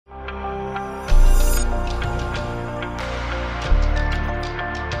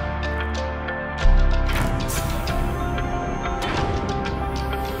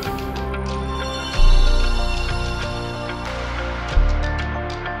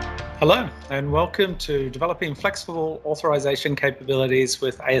Hello, and welcome to Developing Flexible Authorization Capabilities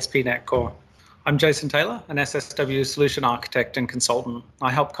with ASP.NET Core. I'm Jason Taylor, an SSW solution architect and consultant. I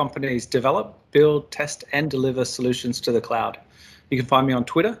help companies develop, build, test, and deliver solutions to the cloud. You can find me on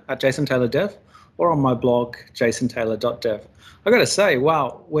Twitter at JasonTaylorDev or on my blog, jasontaylor.dev. I got to say,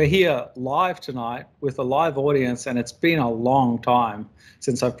 wow, we're here live tonight with a live audience, and it's been a long time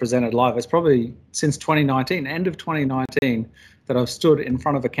since I've presented live. It's probably since 2019, end of 2019, that I've stood in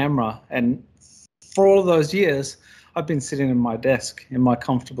front of a camera. And for all of those years, I've been sitting in my desk, in my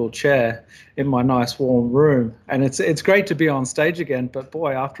comfortable chair, in my nice warm room. And it's great to be on stage again, but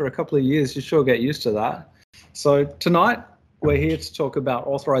boy, after a couple of years, you sure get used to that. So tonight, we're here to talk about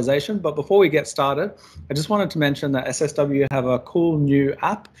authorization, but before we get started, I just wanted to mention that SSW have a cool new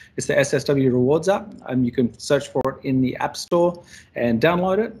app. It's the SSW Rewards app, and you can search for it in the App Store and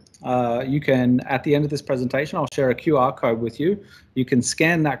download it. You can, at the end of this presentation, I'll share a QR code with you. You can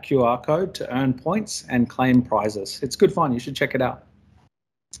scan that QR code to earn points and claim prizes. It's good fun. You should check it out.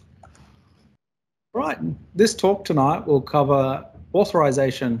 Right, this talk tonight will cover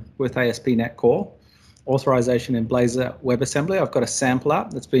authorization with ASP.NET Core, authorization in Blazor WebAssembly. I've got a sample app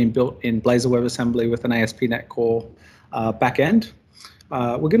that's being built in Blazor WebAssembly with an ASP.NET Core backend.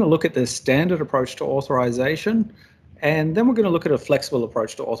 We're going to look at the standard approach to authorization, and then we're going to look at a flexible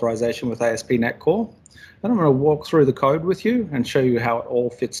approach to authorization with ASP.NET Core. Then I'm going to walk through the code with you and show you how it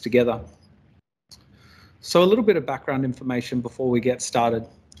all fits together. So a little bit of background information before we get started.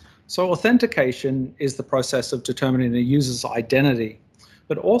 So authentication is the process of determining a user's identity.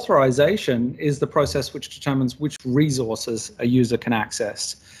 But authorization is the process which determines which resources a user can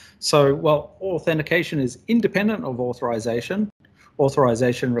access. So while authentication is independent of authorization,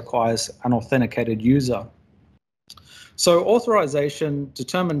 authorization requires an authenticated user. So authorization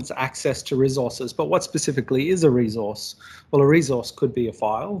determines access to resources, but what specifically is a resource? Well, a resource could be a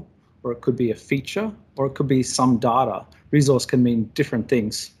file, or it could be a feature, or it could be some data. Resource can mean different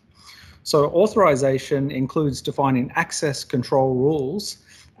things. So authorization includes defining access control rules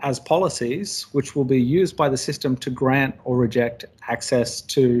as policies, which will be used by the system to grant or reject access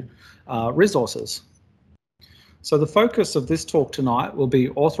to resources. So the focus of this talk tonight will be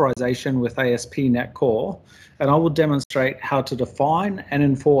authorization with ASP.NET Core, and I will demonstrate how to define and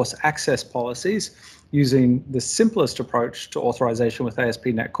enforce access policies using the simplest approach to authorization with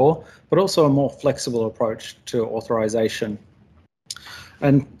ASP.NET Core, but also a more flexible approach to authorization.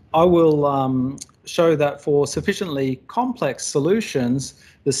 And I will show that for sufficiently complex solutions,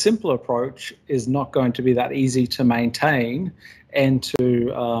 the simple approach is not going to be that easy to maintain and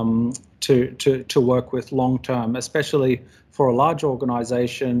to work with long term, especially for a large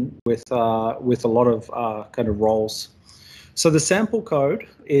organization with a lot of kind of roles. So the sample code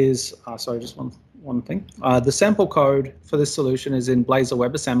is sorry, just one thing. The sample code for this solution is in Blazor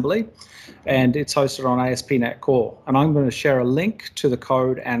WebAssembly, and it's hosted on ASP.NET Core. And I'm going to share a link to the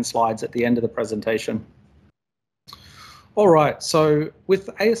code and slides at the end of the presentation. All right, so with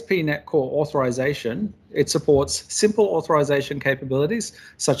ASP.NET Core authorization, it supports simple authorization capabilities,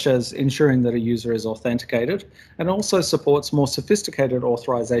 such as ensuring that a user is authenticated, and also supports more sophisticated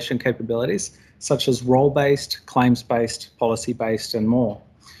authorization capabilities, such as role-based, claims-based, policy-based, and more.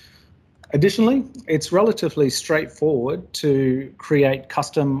 Additionally, it's relatively straightforward to create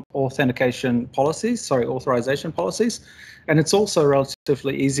custom authorization policies, and it's also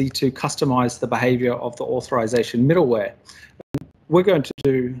relatively easy to customize the behavior of the authorization middleware. We're going to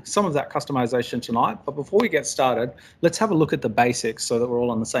do some of that customization tonight, but before we get started, let's have a look at the basics so that we're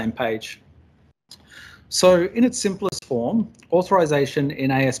all on the same page. So in its simplest form, authorization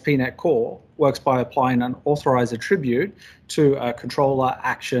in ASP.NET Core works by applying an authorize attribute to a controller,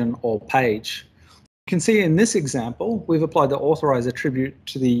 action, or page. You can see in this example, we've applied the authorize attribute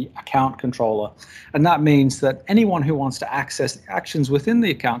to the account controller. And that means that anyone who wants to access actions within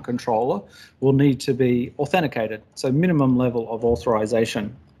the account controller will need to be authenticated. So minimum level of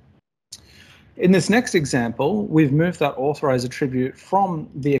authorization. In this next example, we've moved that authorize attribute from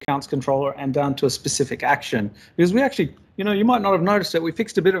the accounts controller and down to a specific action, because we actually, you might not have noticed it, we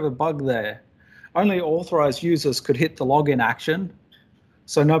fixed a bit of a bug there. Only authorized users could hit the login action,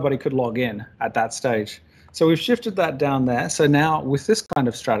 so nobody could log in at that stage. So we've shifted that down there. So now with this kind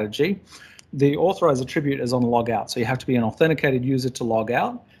of strategy, the authorize attribute is on logout. So you have to be an authenticated user to log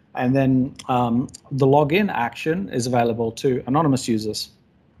out, and then the login action is available to anonymous users.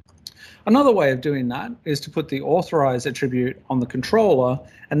 Another way of doing that is to put the authorize attribute on the controller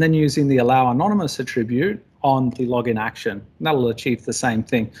and then using the allow anonymous attribute on the login action. And that'll achieve the same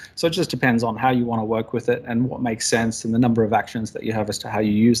thing. So it just depends on how you want to work with it and what makes sense and the number of actions that you have as to how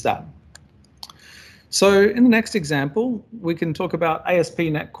you use that. So in the next example, we can talk about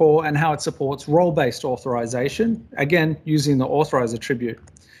ASP.NET Core and how it supports role-based authorization, again, using the authorize attribute.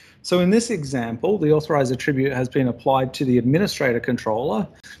 So in this example, the authorize attribute has been applied to the administrator controller,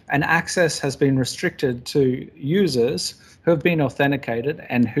 and access has been restricted to users who have been authenticated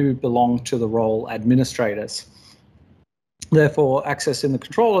and who belong to the role administrators. Therefore, access in the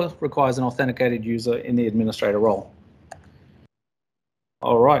controller requires an authenticated user in the administrator role.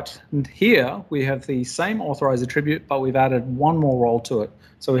 All right, and here we have the same authorize attribute, but we've added one more role to it.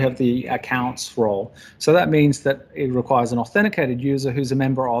 So we have the accounts role. So that means that it requires an authenticated user who's a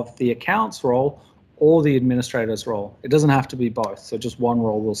member of the accounts role or the administrator's role. It doesn't have to be both, so just one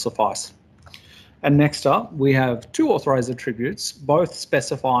role will suffice. And next up, we have two authorized attributes, both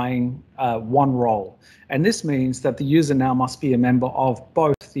specifying one role. And this means that the user now must be a member of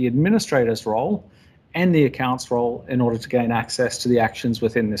both the administrator's role and the accounts role in order to gain access to the actions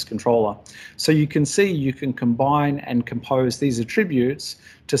within this controller. So you can see you can combine and compose these attributes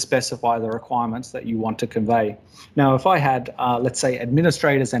to specify the requirements that you want to convey. Now, if I had, let's say,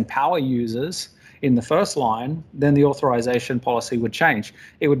 administrators and power users in the first line, then the authorization policy would change.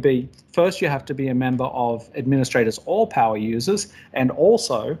 It would be, first you have to be a member of administrators or power users and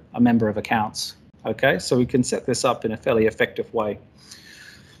also a member of accounts. Okay, so we can set this up in a fairly effective way.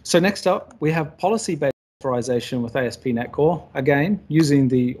 So next up, we have policy-based authorization with ASP.NET Core, again, using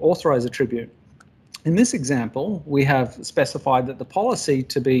the authorize attribute. In this example, we have specified that the policy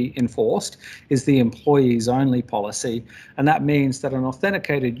to be enforced is the employees only policy, and that means that an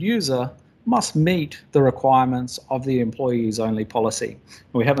authenticated user must meet the requirements of the employees only policy.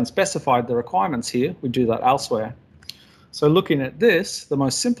 We haven't specified the requirements here, we do that elsewhere. So looking at this, the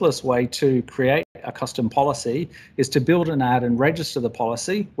most simplest way to create a custom policy is to build and add and register the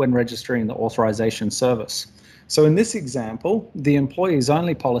policy when registering the authorization service. So in this example, the employees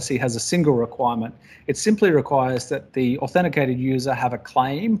only policy has a single requirement. It simply requires that the authenticated user have a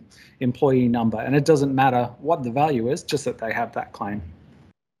claim employee number, and it doesn't matter what the value is, just that they have that claim.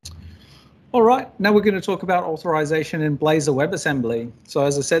 All right, now we're going to talk about authorization in Blazor WebAssembly. So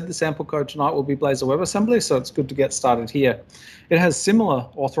as I said, the sample code tonight will be Blazor WebAssembly, so it's good to get started here. It has similar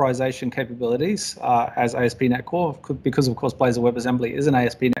authorization capabilities as ASP.NET Core, because of course Blazor WebAssembly is an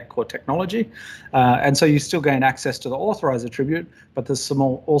ASP.NET Core technology. And so you still gain access to the authorize attribute, but there's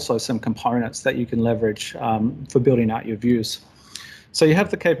also some components that you can leverage for building out your views. So you have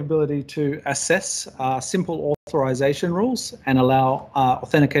the capability to assess simple authorization rules and allow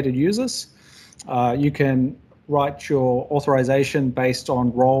authenticated users. You can write your authorization based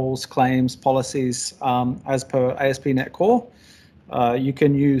on roles, claims, policies as per ASP.NET Core. You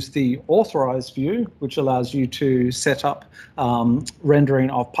can use the authorized view, which allows you to set up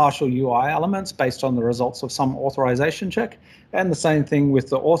rendering of partial UI elements based on the results of some authorization check. And the same thing with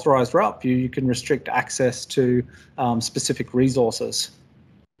the authorized route view, you can restrict access to specific resources.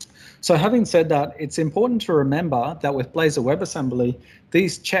 So having said that, it's important to remember that with Blazor WebAssembly,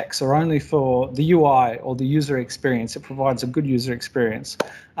 these checks are only for the UI or the user experience. It provides a good user experience.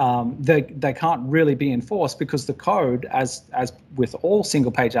 They can't really be enforced because the code, as with all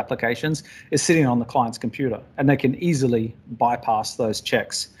single-page applications, is sitting on the client's computer, and they can easily bypass those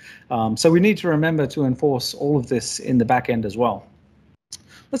checks. So we need to remember to enforce all of this in the back end as well.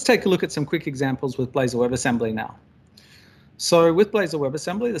 Let's take a look at some quick examples with Blazor WebAssembly now. So with Blazor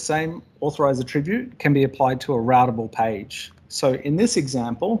WebAssembly, the same authorized attribute can be applied to a routable page. So in this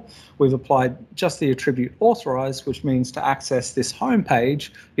example, we've applied just the attribute authorized, which means to access this home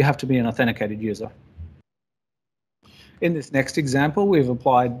page, you have to be an authenticated user. In this next example, we've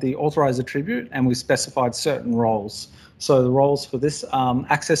applied the authorized attribute and we've specified certain roles. So the roles for this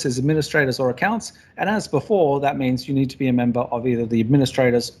access is administrators or accounts. And as before, that means you need to be a member of either the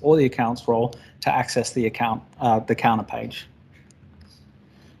administrators or the accounts role to access the counter page.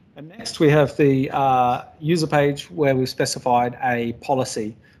 And next we have the user page where we've specified a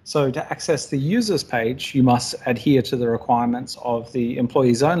policy. So to access the users page, you must adhere to the requirements of the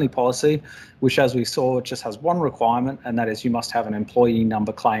employees only policy, which as we saw, just has one requirement, and that is you must have an employee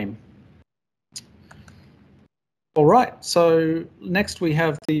number claim. All right, so next we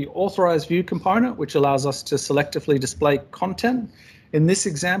have the authorized view component, which allows us to selectively display content. In this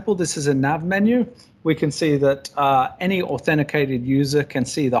example, this is a nav menu. We can see that any authenticated user can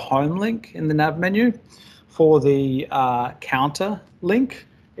see the home link in the nav menu. For the counter link,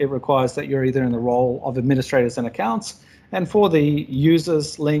 it requires that you're either in the role of administrators and accounts. And for the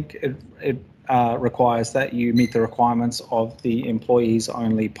users link, it requires that you meet the requirements of the employees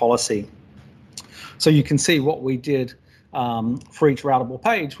only policy. So you can see what we did for each routable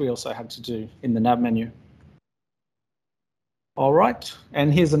page, we also had to do in the nav menu. All right,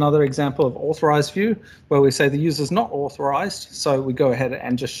 and here's another example of authorized view where we say the user is not authorized, so we go ahead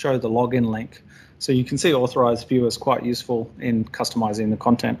and just show the login link. So you can see authorized view is quite useful in customizing the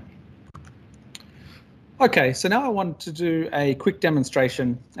content. Okay, so now I want to do a quick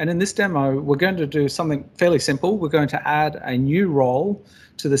demonstration, and in this demo we're going to do something fairly simple. We're going to add a new role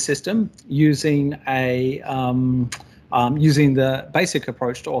to the system using using the basic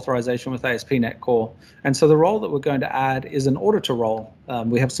approach to authorization with ASP.NET Core. And so the role that we're going to add is an auditor role.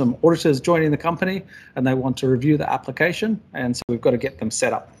 We have some auditors joining the company and they want to review the application, and so we've got to get them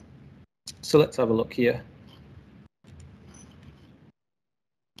set up. So let's have a look here.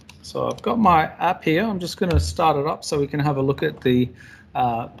 So I've got my app here. I'm just going to start it up so we can have a look at the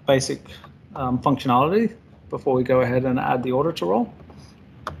basic functionality before we go ahead and add the auditor role.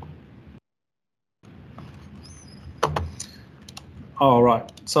 All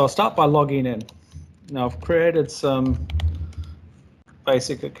right, so I'll start by logging in. Now I've created some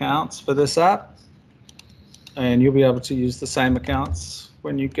basic accounts for this app, and you'll be able to use the same accounts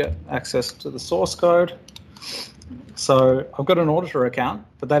when you get access to the source code. So I've got an auditor account,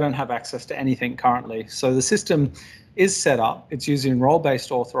 but they don't have access to anything currently. So the system is set up. It's using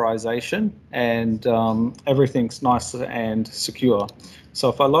role-based authorization, and everything's nice and secure. So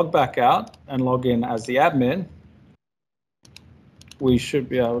if I log back out and log in as the admin, we should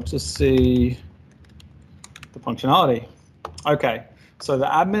be able to see the functionality. Okay, so the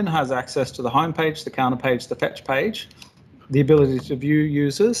admin has access to the home page, the counter page, the fetch page, the ability to view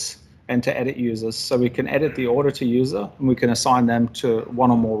users and to edit users. So we can edit the auditor user and we can assign them to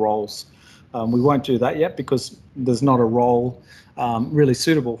one or more roles. We won't do that yet because there's not a role really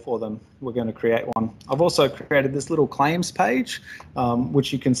suitable for them. We're going to create one. I've also created this little claims page,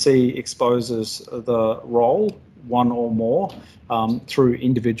 which you can see exposes the role, one or more, through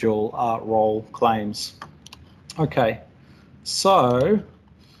individual role claims. Okay, so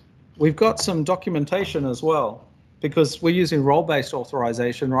we've got some documentation as well, because we're using role-based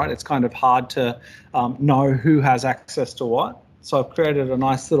authorization, right? It's kind of hard to know who has access to what. So I've created a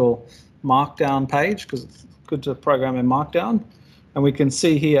nice little markdown page because it's good to program in markdown. And we can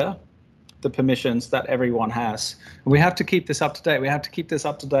see here the permissions that everyone has. And we have to keep this up to date. We have to keep this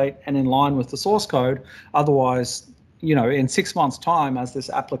up to date and in line with the source code. Otherwise, you know, in 6 months' time, as this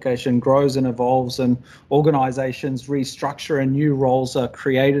application grows and evolves and organizations restructure and new roles are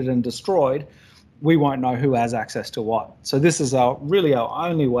created and destroyed, we won't know who has access to what. So this is really our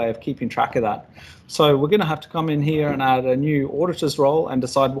only way of keeping track of that. So we're going to have to come in here and add a new auditor's role and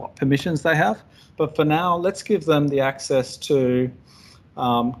decide what permissions they have. But for now, let's give them the access to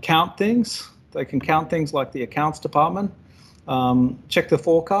count things. They can count things like the accounts department, check the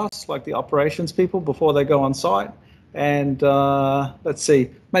forecasts like the operations people before they go on site, and let's see,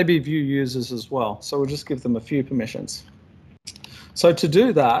 maybe view users as well. So we'll just give them a few permissions. So to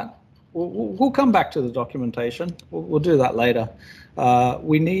do that, we'll come back to the documentation. We'll do that later.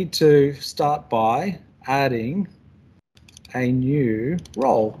 We need to start by adding a new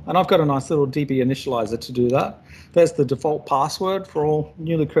role. And I've got a nice little DB initializer to do that. There's the default password for all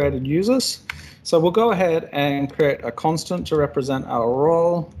newly created users. So we'll go ahead and create a constant to represent our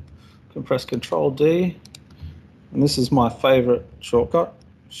role. You can press Control D. And this is my favorite shortcut,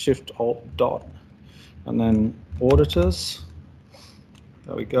 Shift Alt Dot. And then auditors.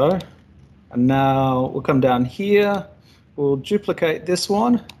 There we go. And now we'll come down here. We'll duplicate this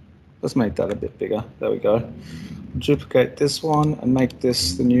one. Let's make that a bit bigger. There we go. Duplicate this one and make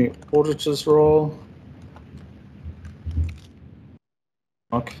this the new auditor's role.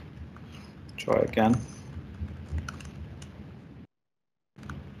 Okay, try again.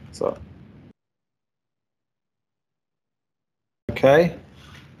 So, okay,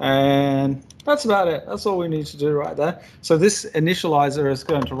 and that's about it. That's all we need to do right there. So this initializer is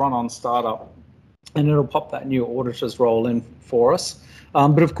going to run on startup, and it'll pop that new auditor's role in for us.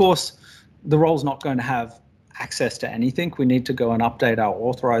 But of course, the role's not going to have access to anything. We need to go and update our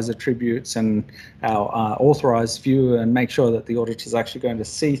authorized attributes and our authorized view and make sure that the auditor is actually going to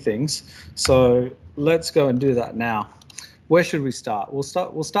see things. So let's go and do that now. Where should we start? We'll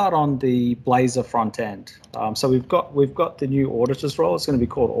start on the Blazor front end. So we've got the new auditors role. It's going to be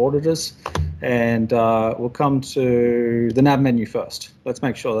called auditors, and we'll come to the nav menu first. Let's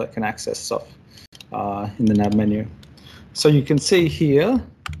make sure that it can access stuff in the nav menu. So you can see here,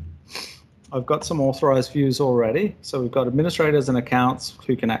 I've got some authorized views already. So we've got administrators and accounts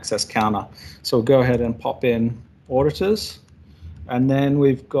who can access counter. So we'll go ahead and pop in auditors. And then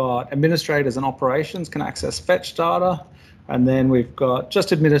we've got administrators and operations can access fetch data. And then we've got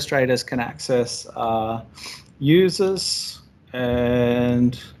just administrators can access users.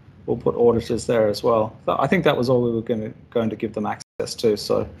 And we'll put auditors there as well. I think that was all we were going to give them access to.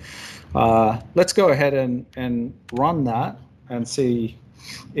 So let's go ahead and run that and see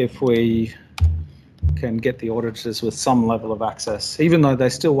if we can get the auditors with some level of access, even though they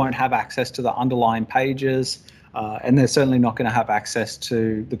still won't have access to the underlying pages, and they're certainly not going to have access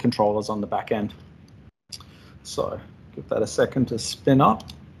to the controllers on the back end. So give that a second to spin up.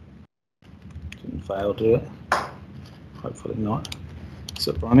 Didn't fail, do it? Hopefully not. Is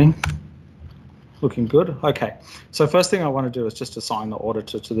it running? Looking good. Okay, so first thing I want to do is just assign the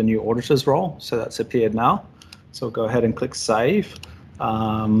auditor to the new auditors role. So that's appeared now. So we'll go ahead and click save.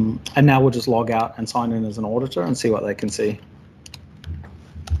 And now we'll just log out and sign in as an auditor and see what they can see.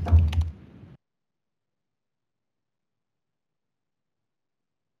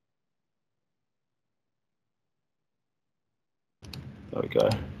 There we go.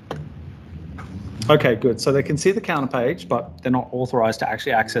 Okay, good. So they can see the counter page, but they're not authorized to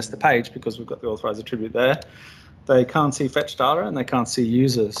actually access the page because we've got the authorized attribute there. They can't see fetch data and they can't see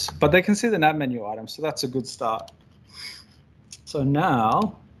users, but they can see the nav menu item. So that's a good start. So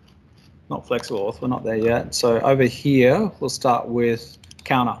now, not flexible auth, we're not there yet. So over here, we'll start with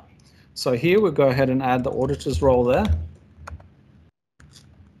counter. So here we'll go ahead and add the auditor's role there.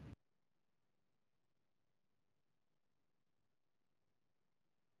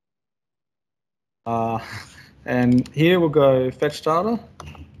 And here we'll go fetch data.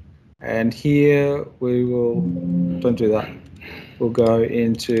 And here we will, don't do that. We'll go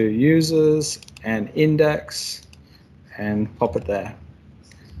into users and index and pop it there.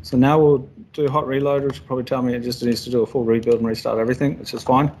 So now we'll do hot reload, which will probably tell me it just needs to do a full rebuild and restart everything, which is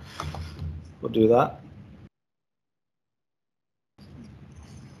fine. We'll do that.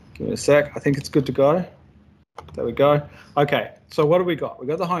 Give me a sec. I think it's good to go. There we go. Okay, so what have we got? We've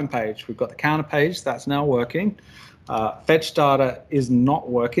got the home page. We've got the counter page. That's now working. Fetch data is not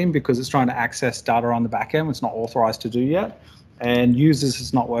working because it's trying to access data on the back end. It's not authorized to do yet. And users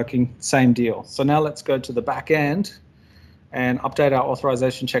is not working. Same deal. So now let's go to the back end and update our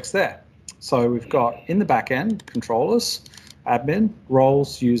authorization checks there. So we've got in the back end, controllers, admin,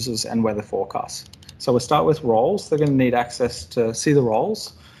 roles, users, and weather forecasts. So we'll start with roles. They're going to need access to see the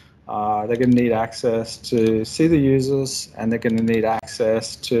roles. They're going to need access to see the users, and they're going to need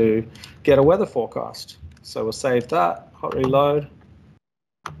access to get a weather forecast. So we'll save that, hot reload.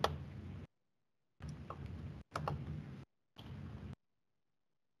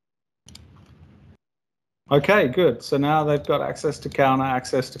 Okay, good. So now they've got access to counter,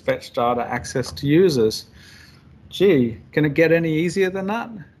 access to fetch data, access to users. Gee, can it get any easier than that?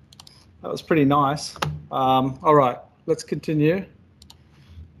 That was pretty nice. All right, let's continue.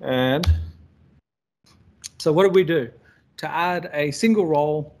 And so what did we do? To add a single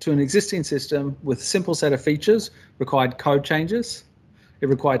role to an existing system with a simple set of features required code changes. It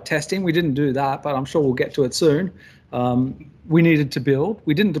required testing. We didn't do that, but I'm sure we'll get to it soon. We needed to build.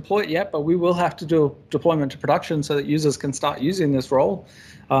 We didn't deploy it yet, but we will have to do a deployment to production so that users can start using this role.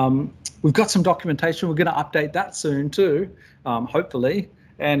 We've got some documentation. We're going to update that soon too, hopefully,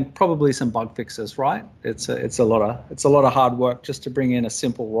 and probably some bug fixes. Right? It's a lot of hard work just to bring in a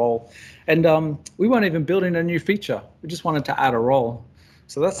simple role, and we weren't even building a new feature. We just wanted to add a role.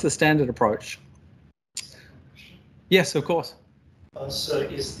 So that's the standard approach. Yes, of course. So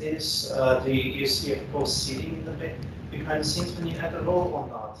is this the EF core seeding in the behind the scenes when you had a role or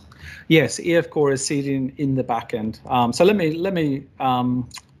not? Yes, EF core is seeding in the backend. So let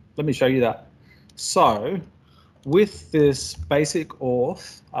me show you that. So with this basic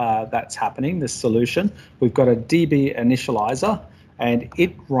auth that's happening, this solution, we've got a DB initializer, and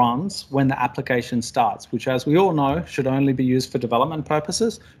it runs when the application starts, which, as we all know, should only be used for development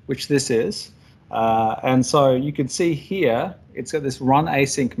purposes, which this is. And so you can see here, it's got this run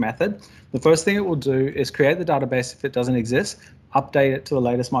async method. The first thing it will do is create the database if it doesn't exist, update it to the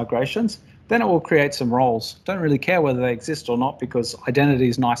latest migrations. Then it will create some roles. Don't really care whether they exist or not because identity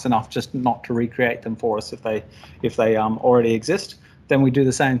is nice enough just not to recreate them for us if they already exist. Then we do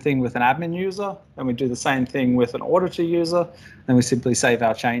the same thing with an admin user, and we do the same thing with an auditor user, then we simply save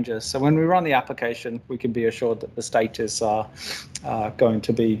our changes. So when we run the application, we can be assured that the state is going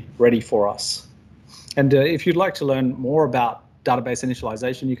to be ready for us. And if you'd like to learn more about database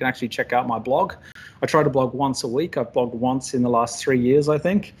initialization, you can actually check out my blog. I try to blog once a week. I've blogged once in the last 3 years, I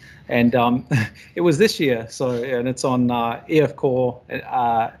think. And it was this year. And it's on EF core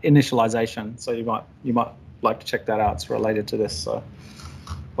initialization. So you might like to check that out. It's related to this. So,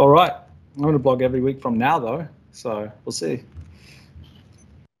 all right. I'm going to blog every week from now, though. So we'll see.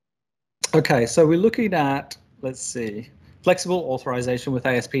 Okay, so we're looking at, let's see. flexible authorization with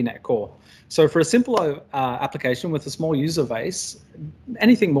ASP.NET Core. So for a simple application with a small user base,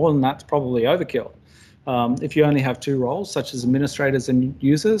 anything more than that's probably overkill. If you only have 2 roles, such as administrators and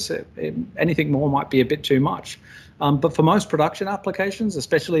users, anything more might be a bit too much. But for most production applications,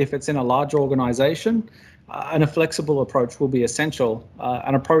 especially if it's in a large organization, a flexible approach will be essential,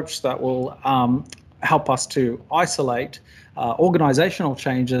 an approach that will help us to isolate organizational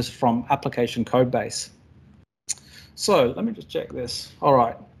changes from application code base. So let me just check this. All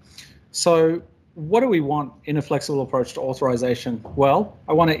right. So what do we want in a flexible approach to authorization? Well,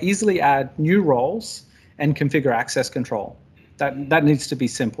 I want to easily add new roles and configure access control. That needs to be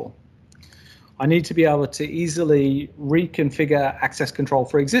simple. I need to be able to easily reconfigure access control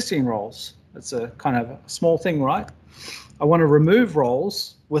for existing roles. That's a kind of a small thing, right? I want to remove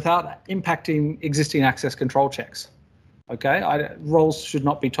roles without impacting existing access control checks. Okay, roles should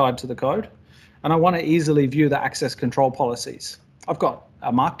not be tied to the code. And I want to easily view the access control policies. I've got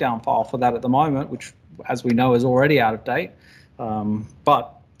a markdown file for that at the moment, which, as we know, is already out of date.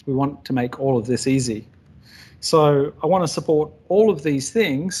 But we want to make all of this easy. So I want to support all of these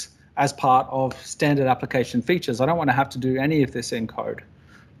things as part of standard application features. I don't want to have to do any of this in code.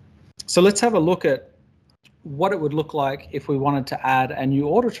 So let's have a look at what it would look like if we wanted to add a new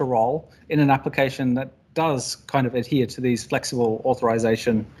auditor role in an application that does kind of adhere to these flexible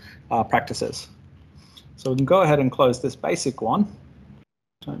authorization practices. So we can go ahead and close this basic one.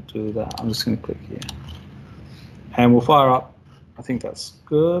 Don't do that. I'm just going to click here. And we'll fire up, I think that's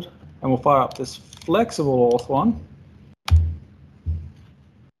good. And we'll fire up this flexible auth one.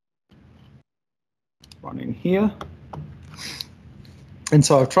 Running here. And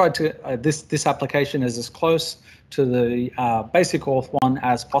so I've tried to, this application is as close to the basic auth one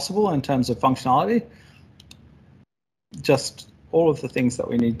as possible in terms of functionality. Just all of the things that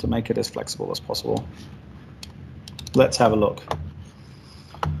we need to make it as flexible as possible. Let's have a look.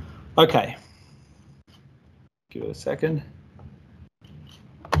 Okay. Give it a second.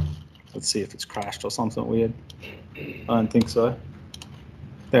 Let's see if it's crashed or something weird. I don't think so.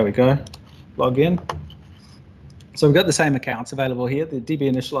 There we go. Log in. So we've got the same accounts available here. The DB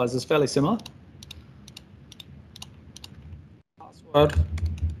initializer is fairly similar. Password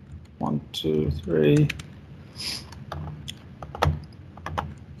 1, 2, 3.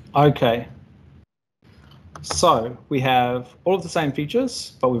 Okay. So we have all of the same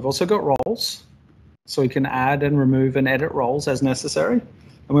features, but we've also got roles. So we can add and remove and edit roles as necessary.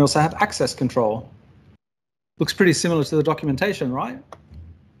 And we also have access control. Looks pretty similar to the documentation, right?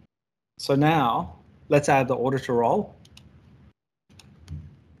 So now let's add the auditor role.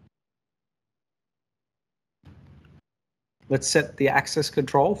 Let's set the access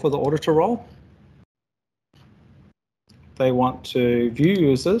control for the auditor role. They want to view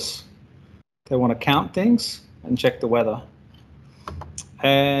users. They want to count things and check the weather.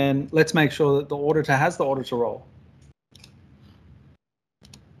 And let's make sure that the auditor has the auditor role.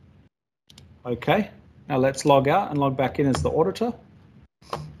 Okay, now let's log out and log back in as the auditor.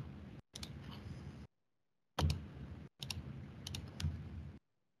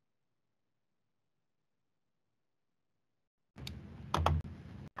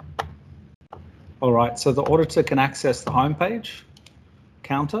 All right, so the auditor can access the home page,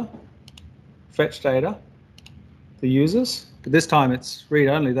 counter, fetch data, the users. But this time it's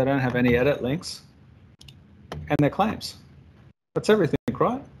read-only, they don't have any edit links, and their claims. That's everything,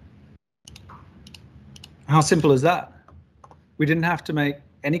 right? How simple is that? We didn't have to make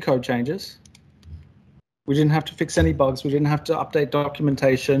any code changes. We didn't have to fix any bugs. We didn't have to update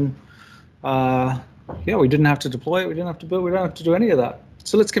documentation. Yeah, we didn't have to deploy it. We didn't have to build. We don't have to do any of that.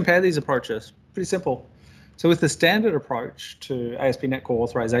 So let's compare these approaches. Pretty simple. So with the standard approach to ASP.NET Core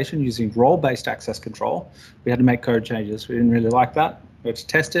authorization using role-based access control, we had to make code changes. We didn't really like that. We had to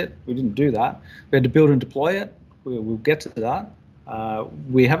test it. We didn't do that. We had to build and deploy it. We'll get to that.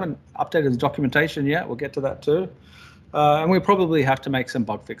 We haven't updated the documentation yet. We'll get to that too. And we probably have to make some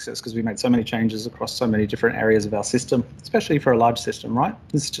bug fixes because we made so many changes across so many different areas of our system, especially for a large system, right?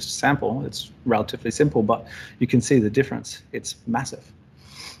 This is just a sample. It's relatively simple, but you can see the difference. It's massive.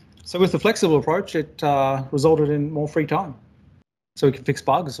 So with the flexible approach, it resulted in more free time. So we could fix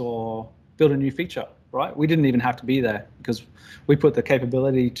bugs or build a new feature, right? We didn't even have to be there because we put the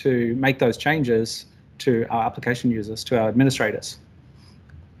capability to make those changes to our application users, to our administrators.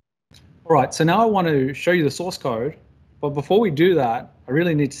 All right, so now I want to show you the source code. But before we do that, I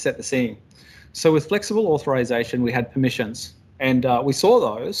really need to set the scene. So with flexible authorization, we had permissions, and we saw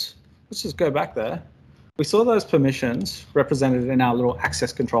those. Let's just go back there. We saw those permissions represented in our little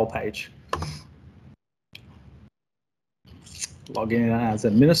access control page. Log in as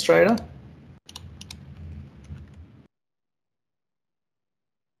administrator.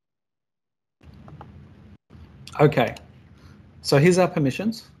 Okay, so here's our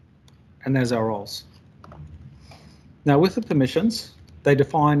permissions, and there's our roles. Now with the permissions, they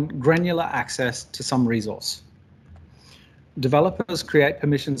define granular access to some resource. Developers create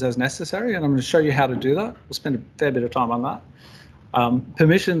permissions as necessary, and I'm going to show you how to do that. We'll spend a fair bit of time on that.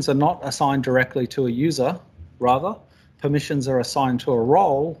 Permissions are not assigned directly to a user, rather, permissions are assigned to a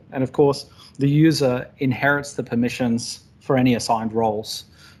role, and of course, the user inherits the permissions for any assigned roles.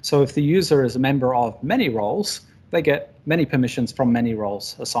 So if the user is a member of many roles, they get many permissions from many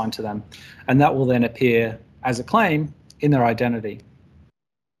roles assigned to them, and that will then appear as a claim in their identity.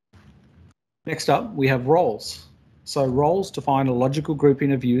 Next up, we have roles. So roles define a logical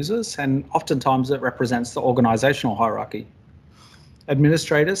grouping of users, and oftentimes it represents the organizational hierarchy.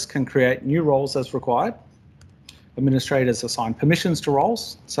 Administrators can create new roles as required. Administrators assign permissions to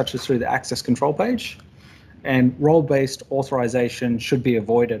roles, such as through the access control page, and role-based authorization should be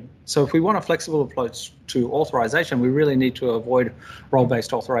avoided. So if we want a flexible approach to authorization, we really need to avoid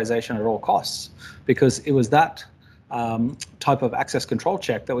role-based authorization at all costs, because it was that type of access control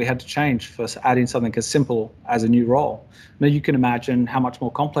check that we had to change for adding something as simple as a new role. Now you can imagine how much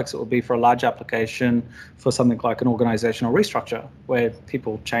more complex it would be for a large application for something like an organizational restructure, where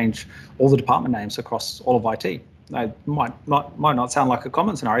people change all the department names across all of IT. It might not sound like a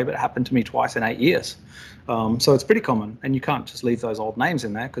common scenario, but it happened to me twice in 8 years. So it's pretty common, and you can't just leave those old names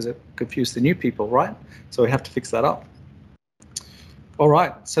in there because it confuses the new people, right? So we have to fix that up. All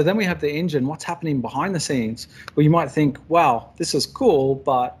right, so then we have the engine. What's happening behind the scenes? Well, you might think, wow, this is cool,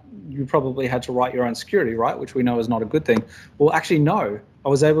 but you probably had to write your own security, right? Which we know is not a good thing. Well, actually, no. I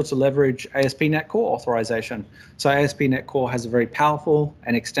was able to leverage ASP.NET Core authorization. So ASP.NET Core has a very powerful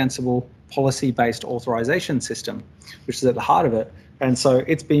and extensible policy-based authorization system, which is at the heart of it. And so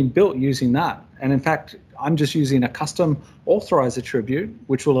it's been built using that. And in fact, I'm just using a custom authorize attribute,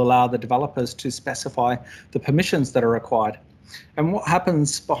 which will allow the developers to specify the permissions that are required. And what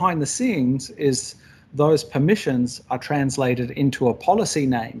happens behind the scenes is those permissions are translated into a policy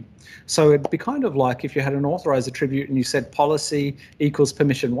name. So it'd be kind of like if you had an authorize attribute and you said policy equals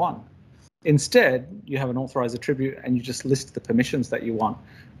permission 1. Instead, you have an authorize attribute and you just list the permissions that you want.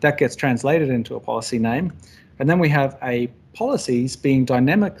 That gets translated into a policy name. And then we have a policies being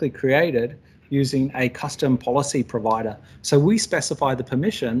dynamically created using a custom policy provider. So we specify the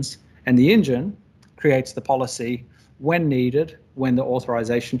permissions and the engine creates the policy when needed, when the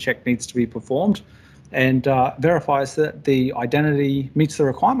authorization check needs to be performed, and verifies that the identity meets the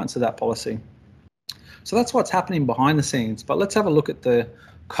requirements of that policy. So that's what's happening behind the scenes, but let's have a look at the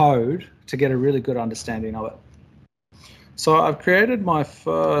code to get a really good understanding of it. So I've created my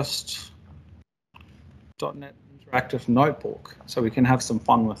first .NET Interactive notebook, so we can have some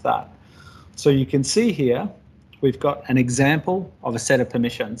fun with that. So you can see here, we've got an example of a set of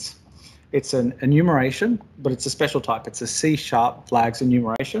permissions. It's an enumeration, but it's a special type. It's a C# flags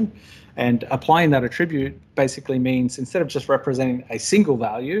enumeration. And applying that attribute basically means instead of just representing a single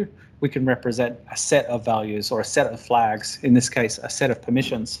value, we can represent a set of values or a set of flags, in this case, a set of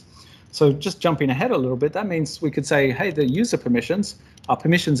permissions. So just jumping ahead a little bit, that means we could say, hey, the user permissions are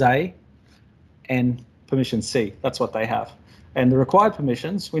permissions A and permission C. That's what they have. And the required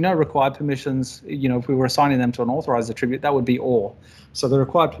permissions, we know required permissions, if we were assigning them to an authorized attribute, that would be OR. So the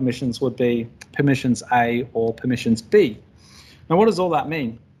required permissions would be permissions A or permissions B. Now, what does all that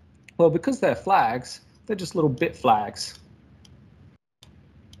mean? Well, because they're flags, they're just little bit flags.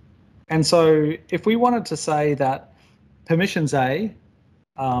 And so if we wanted to say that permissions A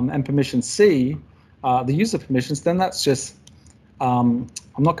and permissions C are the user permissions, then that's just, I'm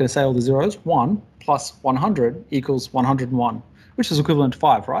not going to say all the zeros, 1 plus 100 equals 101, which is equivalent to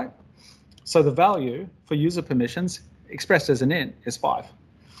 5, right? So the value for user permissions expressed as an int is 5.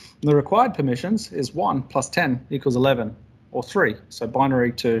 And the required permissions is 1 plus 10 equals 11, or 3, so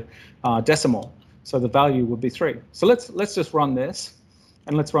binary to decimal. So the value would be 3. So let's just run this,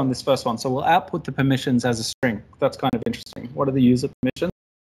 and let's run this first one. So we'll output the permissions as a string. That's kind of interesting. What are the user permissions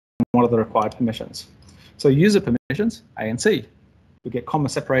and what are the required permissions? So user permissions, A and C. We get comma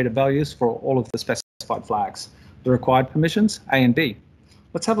separated values for all of the specified flags. The required permissions, A and B.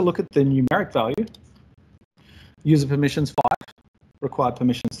 Let's have a look at the numeric value. User permissions 5, required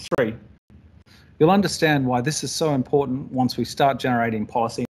permissions 3. You'll understand why this is so important once we start generating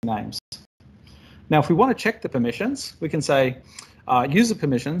policy names. Now, if we want to check the permissions, we can say user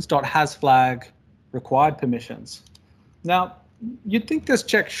permissions dot has flag required permissions. Now, you'd think this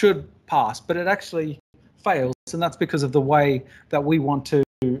check should pass, but it actually fails, and that's because of the way that we want to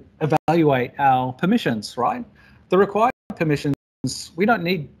evaluate our permissions, right? The required permissions, we don't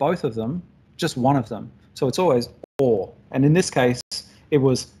need both of them, just one of them. So it's always or. And in this case, it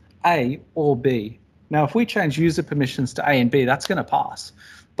was A or B. Now, if we change user permissions to A and B, that's going to pass.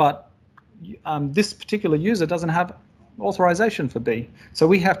 But this particular user doesn't have authorization for B. So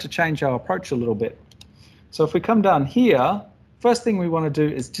we have to change our approach a little bit. So if we come down here, first thing we want to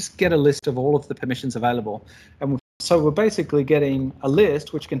do is just get a list of all of the permissions available. And so we're basically getting a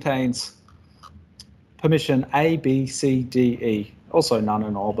list which contains permission A, B, C, D, E. Also none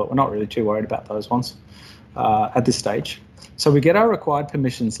and all, but we're not really too worried about those ones at this stage. So we get our required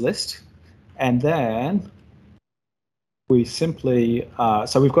permissions list, and then we simply,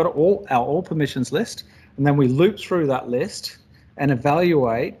 so we've got our all permissions list, and then we loop through that list and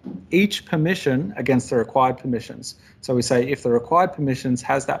evaluate each permission against the required permissions. So we say if the required permissions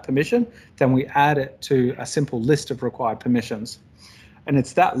has that permission, then we add it to a simple list of required permissions. And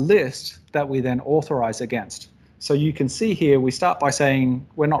it's that list that we then authorize against. So you can see here, we start by saying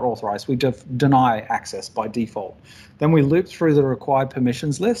we're not authorized, we deny access by default. Then we loop through the required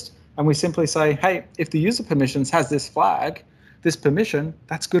permissions list, and we simply say, hey, if the user permissions has this flag, this permission,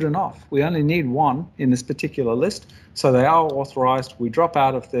 that's good enough. We only need one in this particular list, so they are authorized. We drop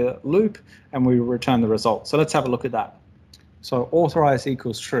out of the loop and we return the result. So let's have a look at that. So authorized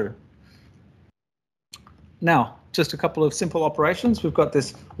equals true. Now, just a couple of simple operations. We've got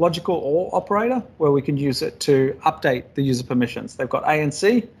this logical OR operator where we can use it to update the user permissions. They've got A and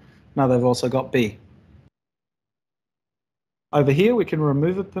C, now they've also got B. Over here, we can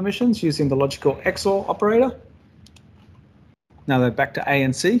remove the permissions using the logical XOR operator. Now they're back to A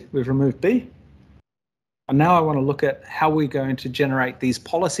and C, we've removed B. And now I want to look at how we're going to generate these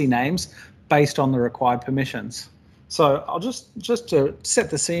policy names based on the required permissions. So I'll just to set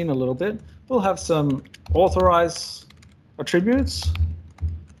the scene a little bit, we'll have some authorize attributes.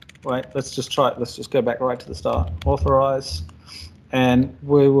 Wait, let's just go back right to the start. Authorize, and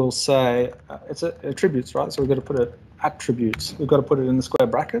we will say, it's attributes, right? So we've got to put it attributes. We've got to put it in the square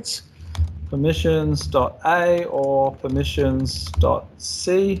brackets. Permissions.a or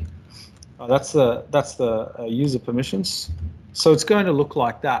permissions.c. That's the user permissions. So it's going to look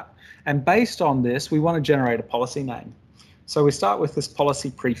like that. And based on this, we want to generate a policy name. So we start with this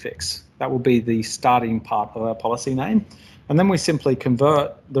policy prefix. That will be the starting part of our policy name. And then we simply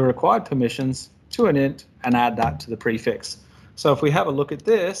convert the required permissions to an int and add that to the prefix. So if we have a look at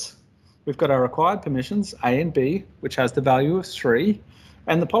this, we've got our required permissions, A and B, which has the value of 3.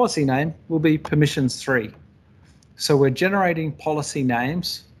 And the policy name will be permissions 3. So we're generating policy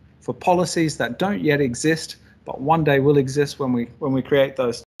names for policies that don't yet exist, but one day will exist when we create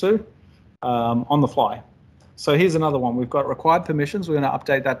those two on the fly. So here's another one. We've got required permissions. We're going to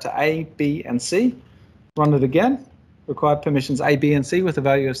update that to A, B, and C. Run it again. Required permissions A, B, and C with a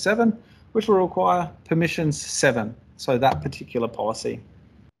value of 7, which will require permissions 7. So that particular policy.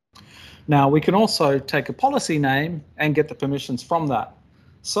 Now we can also take a policy name and get the permissions from that.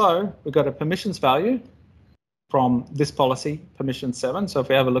 So we've got a permissions value from this policy, permission 7. So if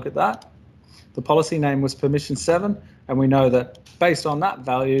we have a look at that, the policy name was permission 7, and we know that based on that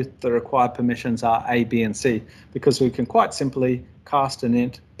value, the required permissions are A, B, and C, because we can quite simply cast an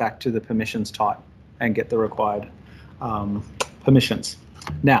int back to the permissions type and get the required permissions.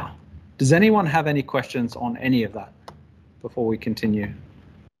 Now, does anyone have any questions on any of that before we continue?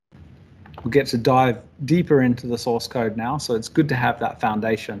 We'll get to dive deeper into the source code now, so it's good to have that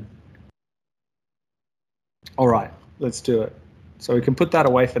foundation. All right, let's do it. So we can put that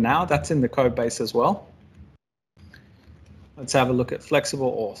away for now. That's in the code base as well. Let's have a look at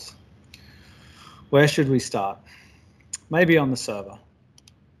flexible auth. Where should we start? Maybe on the server.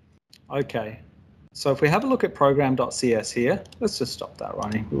 Okay, so if we have a look at program.cs here, let's just stop that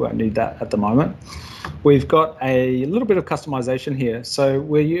running. We won't need that at the moment. We've got a little bit of customization here. So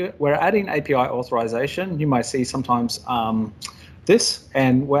we're adding API authorization. You might see sometimes this,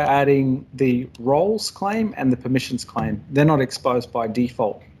 and we're adding the roles claim and the permissions claim. They're not exposed by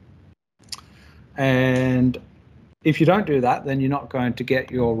default. And if you don't do that, then you're not going to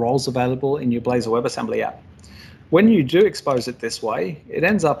get your roles available in your Blazor WebAssembly app. When you do expose it this way, it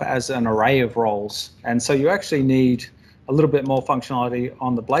ends up as an array of roles. And so you actually need a little bit more functionality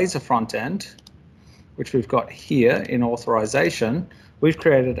on the Blazor front end, which we've got here in authorization. We've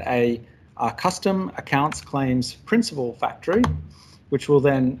created a custom accounts claims principal factory, which will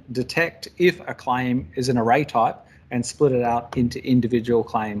then detect if a claim is an array type and split it out into individual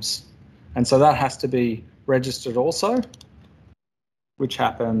claims. And so that has to be registered also, which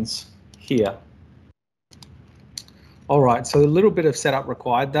happens here. All right, so a little bit of setup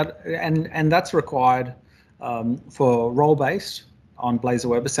required, and that's required for role-based on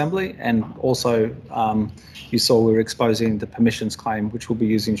Blazor WebAssembly, and also you saw we were exposing the permissions claim, which we'll be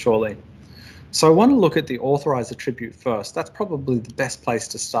using shortly. So I want to look at the authorize attribute first. That's probably the best place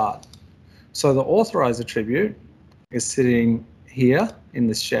to start. So the authorize attribute is sitting here in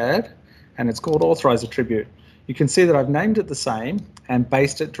this shared, and it's called authorize attribute. You can see that I've named it the same and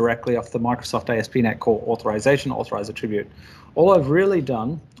based it directly off the Microsoft ASP.NET Core authorization authorize attribute. All I've really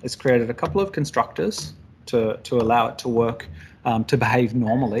done is created a couple of constructors to allow it to work, to behave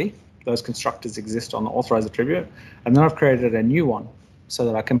normally. Those constructors exist on the authorize attribute, and then I've created a new one so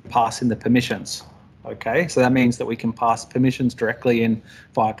that I can pass in the permissions. Okay, so that means that we can pass permissions directly in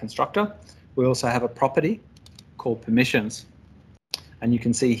via constructor. We also have a property called permissions. And you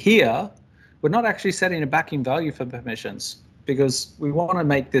can see here, we're not actually setting a backing value for permissions because we want to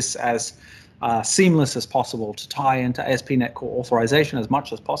make this as seamless as possible to tie into ASP.NET Core authorization as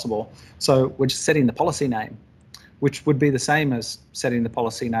much as possible. So we're just setting the policy name, which would be the same as setting the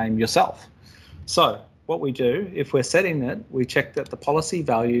policy name yourself. So what we do, if we're setting it, we check that the policy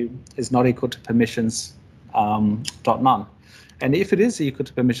value is not equal to permissions .none. And if it is equal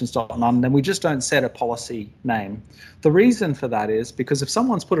to permissions.none, then we just don't set a policy name. The reason for that is because if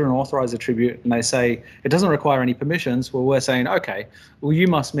someone's put an authorize attribute and they say it doesn't require any permissions, well, we're saying, okay, well, you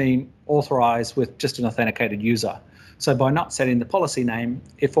must mean authorize with just an authenticated user. So by not setting the policy name,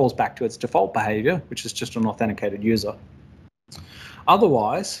 it falls back to its default behavior, which is just an authenticated user.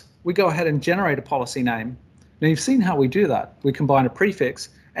 Otherwise, we go ahead and generate a policy name. Now you've seen how we do that. We combine a prefix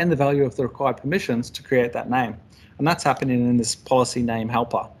and the value of the required permissions to create that name. And that's happening in this policy name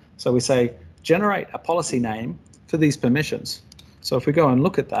helper. So we say, generate a policy name for these permissions. So if we go and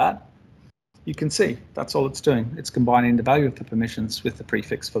look at that, you can see that's all it's doing. It's combining the value of the permissions with the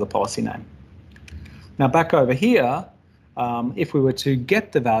prefix for the policy name. Now back over here, if we were to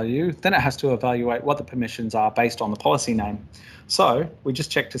get the value, then it has to evaluate what the permissions are based on the policy name. So we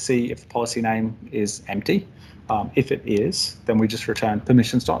just check to see if the policy name is empty. If it is, then we just return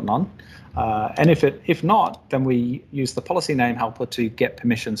permissions.none. And if not, then we use the policy name helper to get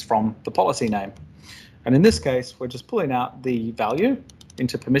permissions from the policy name. And in this case, we're just pulling out the value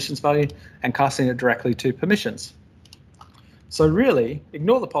into permissions value and casting it directly to permissions. So really,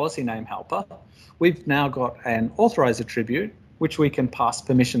 ignore the policy name helper. We've now got an authorize attribute which we can pass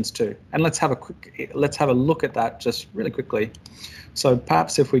permissions to. And let's have a look at that just really quickly. So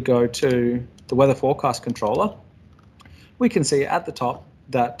perhaps if we go to the weather forecast controller, we can see at the top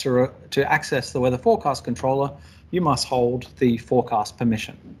that to access the weather forecast controller, you must hold the forecast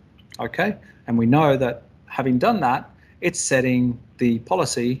permission. Okay, and we know that having done that, it's setting the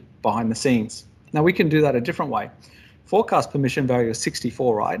policy behind the scenes. Now we can do that a different way. Forecast permission value is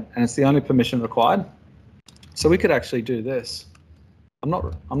 64, right? And it's the only permission required. So we could actually do this. I'm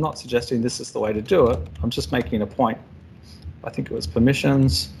not suggesting this is the way to do it. I'm just making a point. I think it was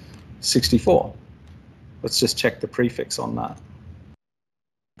permissions 64. Let's just check the prefix on that.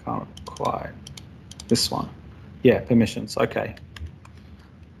 Can't quite. This one. Yeah, permissions. Okay.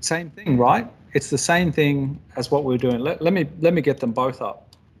 Same thing, right? It's the same thing as what we're doing. Let me get them both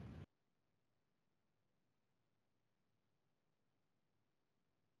up.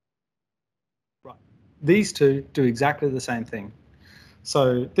 Right. These two do exactly the same thing.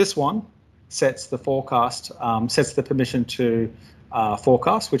 So this one sets the forecast, sets the permission to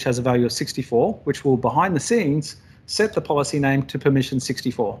forecast, which has a value of 64, which will behind the scenes set the policy name to permission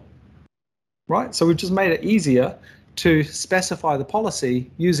 64. Right, so we've just made it easier to specify the policy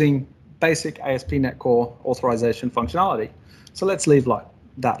using basic ASP.NET Core authorization functionality. So let's leave like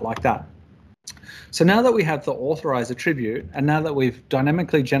that. So now that we have the authorize attribute, and now that we've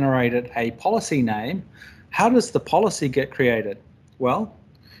dynamically generated a policy name, how does the policy get created? Well,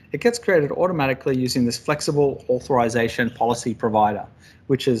 it gets created automatically using this flexible authorization policy provider,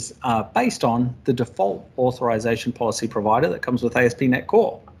 which is based on the default authorization policy provider that comes with ASP.NET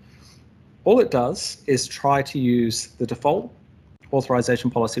Core. All it does is try to use the default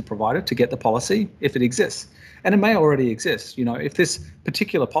authorization policy provider to get the policy if it exists. And it may already exist. You know, if this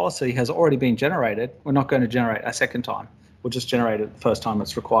particular policy has already been generated, we're not going to generate a second time. We'll just generate it the first time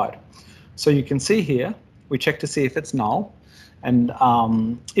it's required. So you can see here, we check to see if it's null. And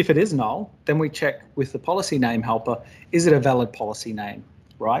if it is null, then we check with the policy name helper, is it a valid policy name,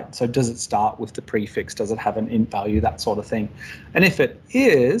 right? So does it start with the prefix? Does it have an int value, that sort of thing? And if it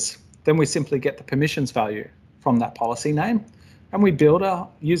is, then we simply get the permissions value from that policy name. And we build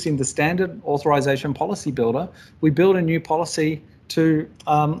using the standard authorization policy builder, we build a new policy to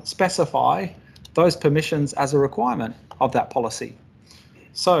specify those permissions as a requirement of that policy.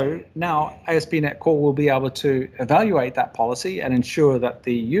 So now ASP.NET Core will be able to evaluate that policy and ensure that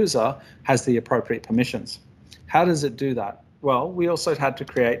the user has the appropriate permissions. How does it do that? Well, we also had to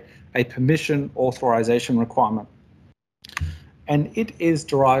create a permission authorization requirement. And it is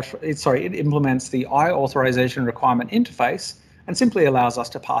derived, it implements the authorization requirement interface and simply allows us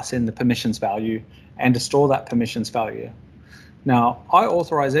to pass in the permissions value and to store that permissions value. Now,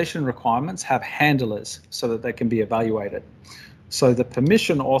 authorization requirements have handlers so that they can be evaluated. So the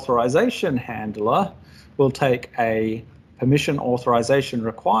permission authorization handler will take a permission authorization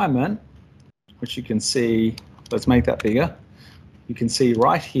requirement, which you can see, let's make that bigger, you can see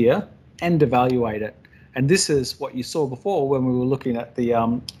right here, and evaluate it. And this is what you saw before when we were looking at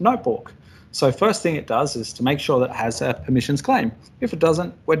the notebook. So first thing it does is to make sure that it has a permissions claim. If it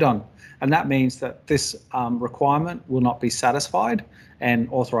doesn't, we're done. And that means that this requirement will not be satisfied and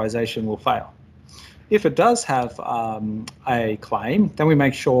authorization will fail. If it does have a claim, then we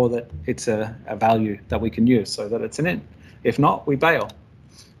make sure that it's a value that we can use so that it's an int. If not, we bail.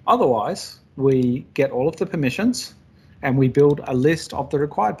 Otherwise, we get all of the permissions and we build a list of the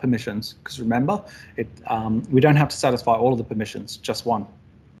required permissions, because remember, we don't have to satisfy all of the permissions, just one.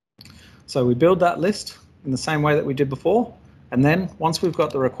 So we build that list in the same way that we did before, and then once we've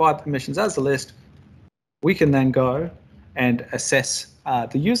got the required permissions as a list, we can then go and assess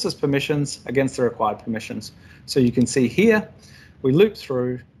the user's permissions against the required permissions. So you can see here, we loop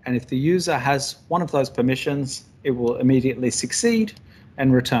through, and if the user has one of those permissions, it will immediately succeed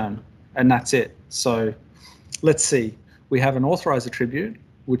and return, and that's it. So let's see, we have an authorize attribute,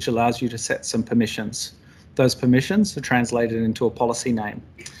 which allows you to set some permissions. Those permissions are translated into a policy name.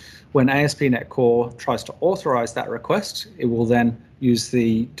 When ASP.NET Core tries to authorize that request, it will then use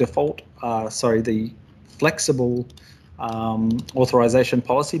the default, the flexible authorization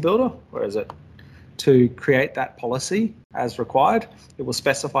policy builder, where is it? To create that policy as required, it will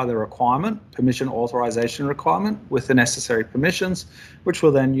specify the requirement, permission authorization requirement, with the necessary permissions, which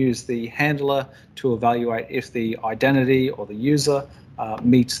will then use the handler to evaluate if the identity or the user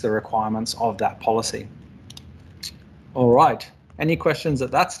meets the requirements of that policy. All right, any questions at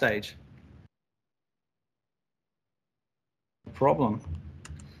that stage? No problem.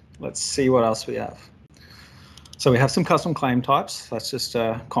 Let's see what else we have. So we have some custom claim types. That's just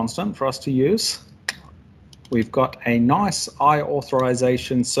a constant for us to use. We've got a nice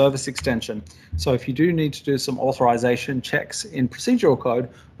authorization service extension. So if you do need to do some authorization checks in procedural code,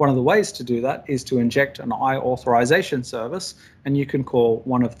 one of the ways to do that is to inject an authorization service, and you can call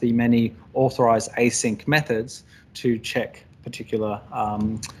one of the many authorize async methods to check particular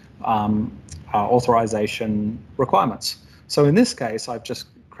authorization requirements. So in this case, I've just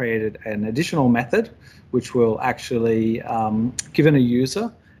created an additional method which will actually, given a user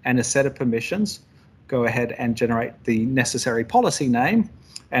and a set of permissions, go ahead and generate the necessary policy name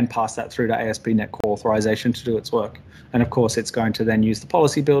and pass that through to ASP.NET Core Authorization to do its work. And of course, it's going to then use the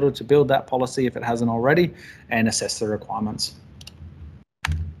policy builder to build that policy if it hasn't already and assess the requirements.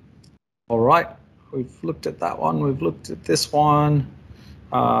 All right, we've looked at that one. We've looked at this one.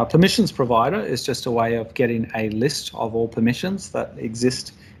 Permissions provider is just a way of getting a list of all permissions that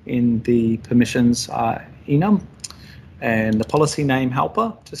exist in the permissions enum. And the policy name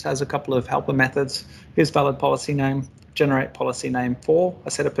helper just has a couple of helper methods. Here's valid policy name, generate policy name for a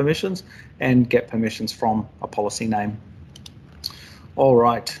set of permissions, and get permissions from a policy name. All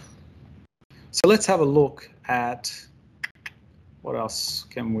right, so let's have a look at what else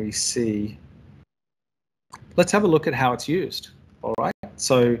can we see. Let's have a look at how it's used. All right,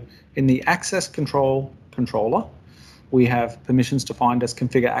 so in the access control controller, we have permissions defined as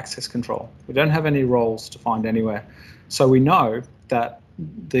configure access control. We don't have any roles defined anywhere. So we know that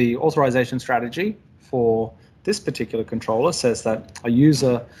the authorization strategy for this particular controller says that a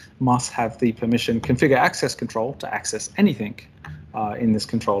user must have the permission configure access control to access anything in this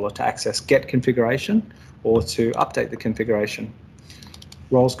controller, to access get configuration or to update the configuration.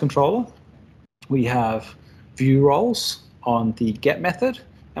 Roles controller, we have view roles on the get method,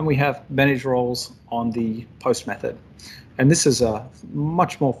 and we have manage roles on the post method. And this is a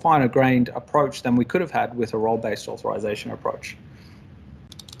much more finer grained approach than we could have had with a role-based authorization approach.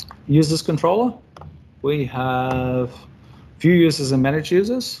 Users controller, we have view users and manage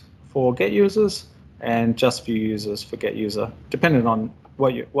users for get users, and just view users for get user. Depending on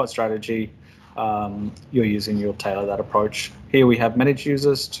what strategy you're using, you'll tailor that approach. Here we have manage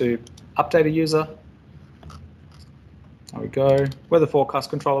users to update a user. There we go. Weather forecast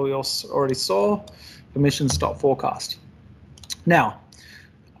controller we also already saw. Permissions.forecast. Now,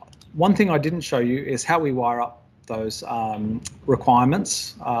 one thing I didn't show you is how we wire up those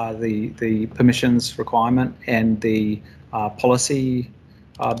requirements, the permissions requirement and the policy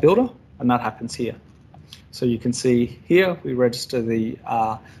builder, and that happens here. So you can see here we register the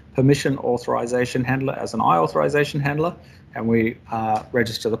permission authorization handler as an authorization handler, and we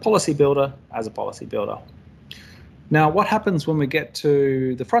register the policy builder as a policy builder. Now, what happens when we get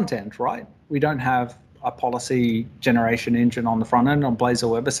to the front end, right? We don't have a policy generation engine on the front end. On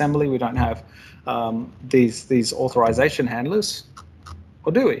Blazor WebAssembly, we don't have these authorization handlers,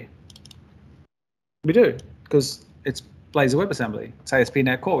 or do we? We do, because it's Blazor WebAssembly. It's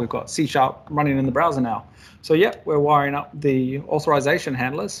ASP.NET Core. We've got C# running in the browser now. So yeah, we're wiring up the authorization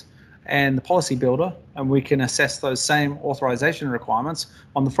handlers and the policy builder, and we can assess those same authorization requirements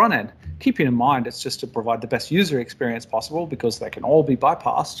on the front end. Keeping in mind, it's just to provide the best user experience possible, because they can all be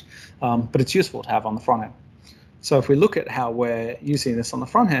bypassed, but it's useful to have on the front end. So if we look at how we're using this on the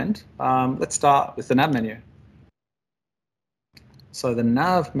front end, let's start with the nav menu. So the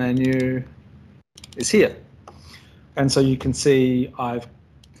nav menu is here. And so you can see I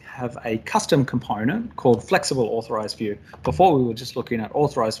have a custom component called flexible authorized view. Before we were just looking at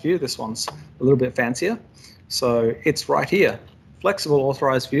authorized view. This one's a little bit fancier. So it's right here. Flexible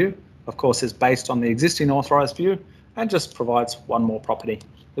authorized view, of course, is based on the existing authorized view and just provides one more property,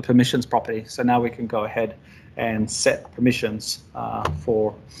 the permissions property. So now we can go ahead and set permissions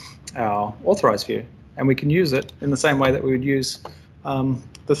for our authorized view. And we can use it in the same way that we would use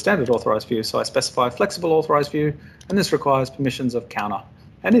the standard authorized view. So I specify flexible authorized view, and this requires permissions of counter.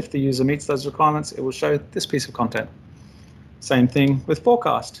 And if the user meets those requirements, it will show this piece of content. Same thing with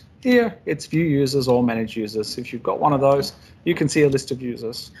forecast. Here, it's view users or manage users. If you've got one of those, you can see a list of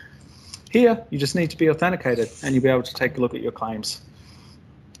users. Here, you just need to be authenticated, and you'll be able to take a look at your claims.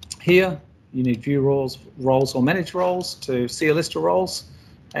 Here, you need view roles or manage roles to see a list of roles.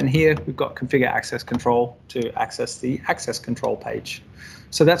 And here, we've got configure access control to access the access control page.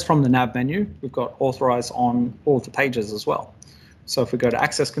 So that's from the nav menu. We've got authorize on all of the pages as well. So if we go to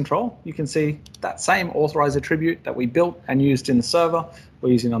access control, you can see that same authorize attribute that we built and used in the server,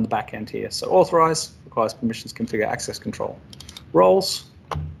 we're using on the back end here. So authorize requires permissions configure access control. Roles,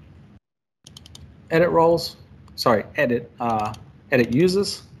 edit roles, sorry, edit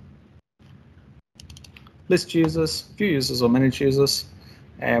users, list users, view users or manage users,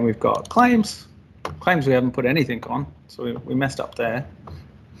 and we've got claims. Claims we haven't put anything on, so we messed up there.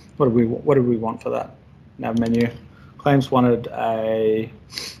 What did we want for that nav menu? Claims wanted a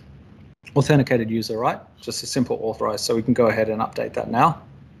authenticated user, right? Just a simple authorize. So we can go ahead and update that now.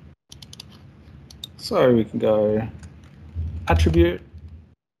 So we can go attribute,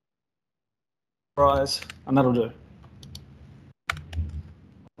 authorize, and that'll do.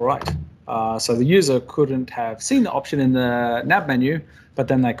 All right. So the user couldn't have seen the option in the nav menu, but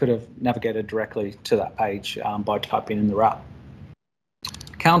then they could have navigated directly to that page by typing in the route.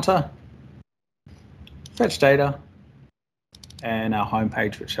 Counter, fetch data, and our home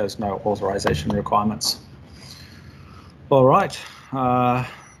page, which has no authorization requirements. All right,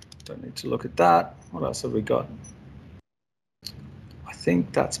 don't need to look at that. What else have we got? I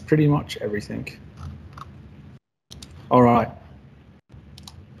think that's pretty much everything. All right,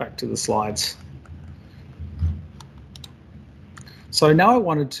 back to the slides. So now I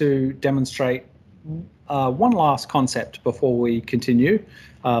wanted to demonstrate one last concept before we continue,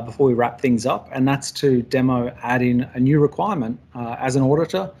 before we wrap things up, and that's to demo adding a new requirement. As an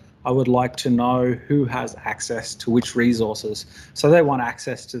auditor, I would like to know who has access to which resources. So they want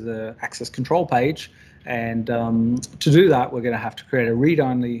access to the access control page, and to do that, we're going to have to create a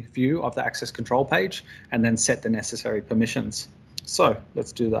read-only view of the access control page and then set the necessary permissions. So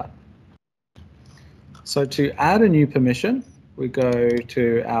let's do that. So to add a new permission, we go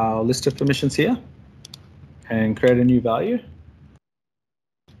to our list of permissions here and create a new value.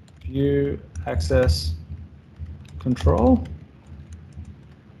 View access control.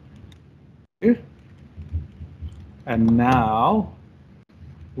 And now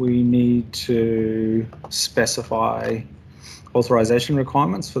we need to specify authorization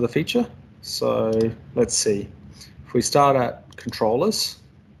requirements for the feature. So let's see. If we start at controllers,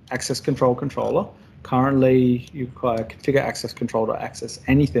 access control controller, currently you require configure access control to access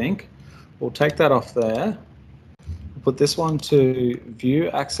anything. We'll take that off there. We'll put this one to view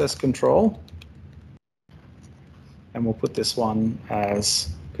access control. And we'll put this one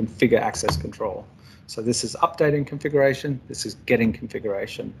as configure access control. So this is updating configuration, this is getting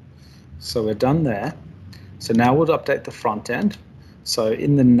configuration. So we're done there. So now we'll update the front end. So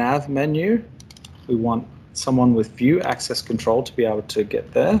in the nav menu, we want someone with view access control to be able to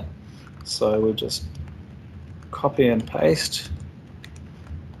get there. So we'll just copy and paste.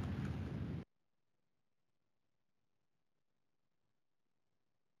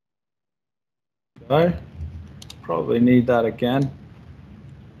 Go. Probably need that again.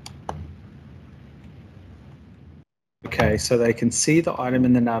 Okay, so they can see the item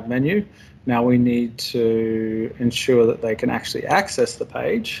in the nav menu. Now we need to ensure that they can actually access the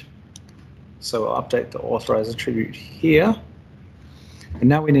page. So we'll update the authorize attribute here. And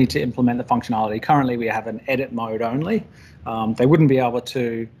now we need to implement the functionality. Currently, we have an edit mode only. They wouldn't be able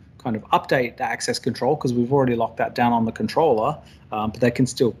to kind of update the access control because we've already locked that down on the controller, but they can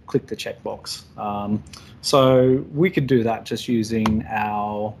still click the checkbox. So we could do that just using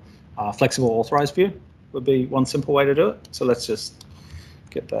our flexible authorized view would be one simple way to do it. So let's just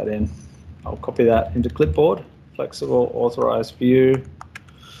get that in. I'll copy that into clipboard, flexible authorized view.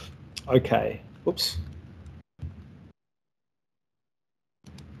 Okay, oops.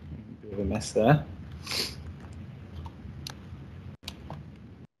 Bit of a mess there.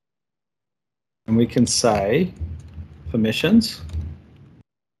 And we can say permissions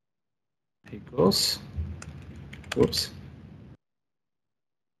equals, whoops,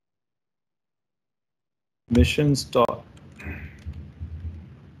 permissions dot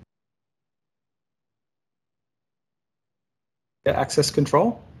access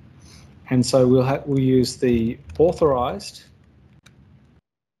control. And so we'll use the authorized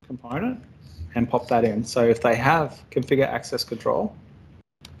component and pop that in. So if they have configure access control,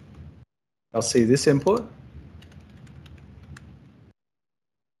 they'll see this input.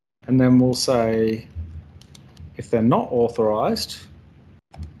 And then we'll say, if they're not authorized,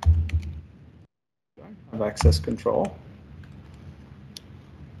 don't have access control,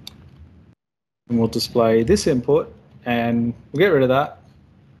 and we'll display this input, and we'll get rid of that,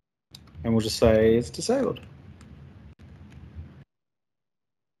 and we'll just say it's disabled.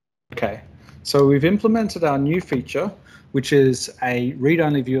 Okay, so we've implemented our new feature, which is a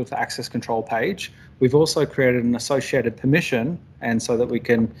read-only view of the access control page. We've also created an associated permission, and so that we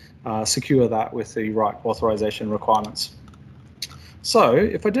can secure that with the right authorization requirements. So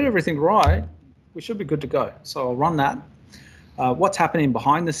if I did everything right, we should be good to go. So I'll run that. What's happening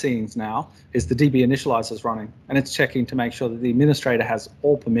behind the scenes now is the DB initializer is running, and it's checking to make sure that the administrator has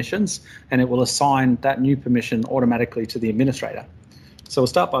all permissions, and it will assign that new permission automatically to the administrator. So we'll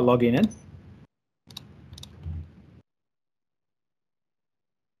start by logging in.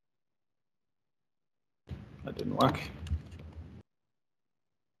 That didn't work.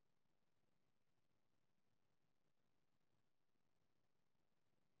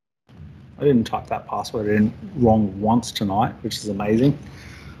 I didn't type that password in wrong once tonight, which is amazing.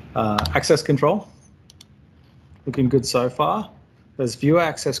 Access control, looking good so far. There's viewer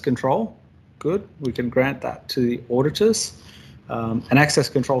access control, good. We can grant that to the auditors. And access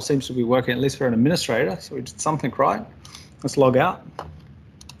control seems to be working, at least for an administrator, so we did something right. Let's log out,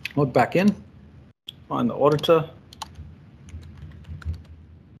 log back in, find the auditor,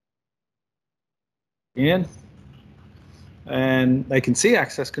 in, and they can see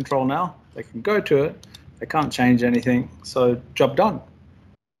access control now. They can go to it, they can't change anything, so job done.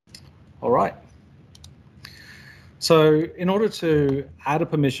 All right. So in order to add a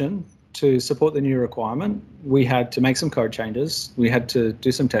permission to support the new requirement, we had to make some code changes. We had to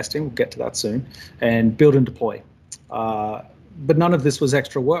do some testing, we'll get to that soon, and build and deploy. But none of this was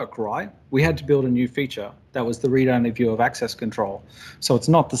extra work, right? We had to build a new feature that was the read-only view of access control. So it's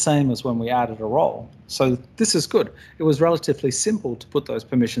not the same as when we added a role. So this is good. It was relatively simple to put those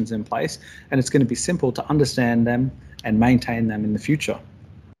permissions in place, and it's going to be simple to understand them and maintain them in the future.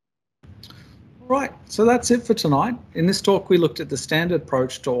 Right, so that's it for tonight. In this talk, we looked at the standard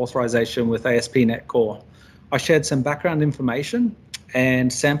approach to authorization with ASP.NET Core. I shared some background information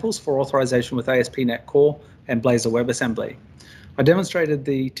and samples for authorization with ASP.NET Core and Blazor WebAssembly. I demonstrated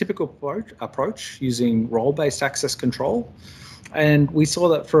the typical approach using role-based access control, and we saw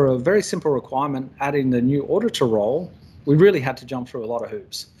that for a very simple requirement, adding the new auditor role, we really had to jump through a lot of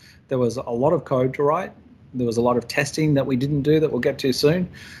hoops. There was a lot of code to write. There was a lot of testing that we didn't do that we'll get to soon.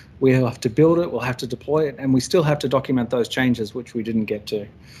 We'll have to build it, we'll have to deploy it, and we still have to document those changes, which we didn't get to.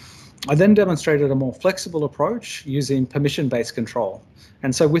 I then demonstrated a more flexible approach using permission-based control.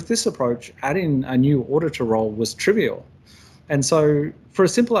 And so with this approach, adding a new auditor role was trivial. And so for a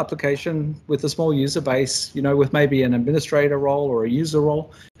simple application with a small user base, you know, with maybe an administrator role or a user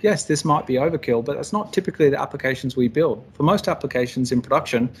role, yes, this might be overkill, but that's not typically the applications we build. For most applications in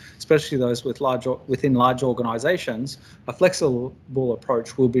production, especially those within large organizations, a flexible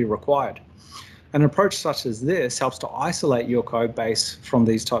approach will be required. An approach such as this helps to isolate your code base from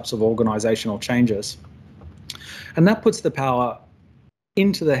these types of organizational changes. And that puts the power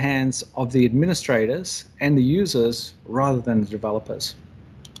into the hands of the administrators and the users rather than the developers.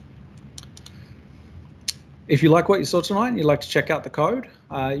 If you like what you saw tonight and you'd like to check out the code,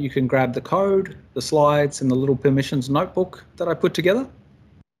 you can grab the code, the slides, and the little permissions notebook that I put together.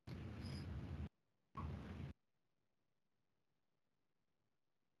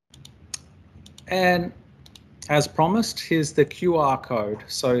 And as promised, here's the QR code.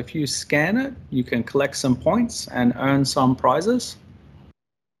 So if you scan it, you can collect some points and earn some prizes.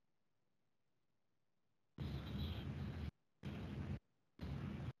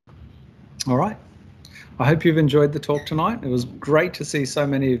 All right. I hope you've enjoyed the talk tonight. It was great to see so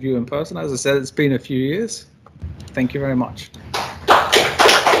many of you in person. As I said, it's been a few years. Thank you very much.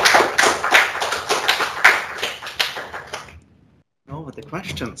 Over the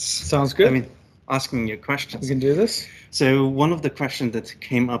questions. Sounds good. I mean, asking you questions. We can do this. So one of the questions that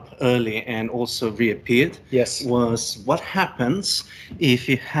came up early and also reappeared was what happens if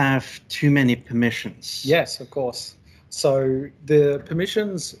you have too many permissions? Yes, of course. So the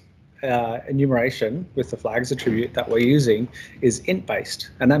permissions enumeration with the flags attribute that we're using is int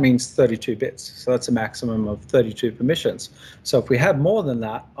based, and that means 32 bits. So that's a maximum of 32 permissions. So if we have more than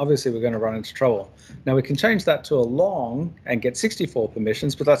that, obviously we're going to run into trouble. Now we can change that to a long and get 64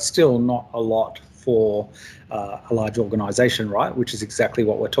 permissions, but that's still not a lot for a large organization, right? Which is exactly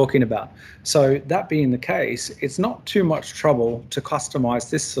what we're talking about. So that being the case, it's not too much trouble to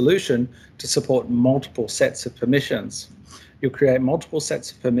customize this solution to support multiple sets of permissions. You'll create multiple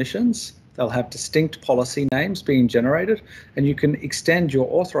sets of permissions. They'll have distinct policy names being generated, and you can extend your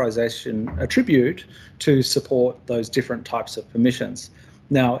authorization attribute to support those different types of permissions.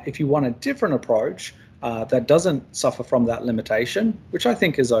 Now, if you want a different approach that doesn't suffer from that limitation, which I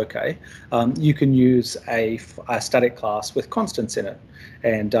think is okay, you can use a static class with constants in it.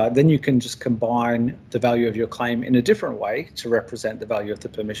 And then you can just combine the value of your claim in a different way to represent the value of the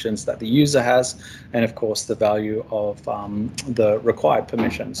permissions that the user has, and of course the value of the required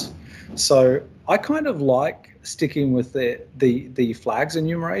permissions. So I kind of like sticking with the flags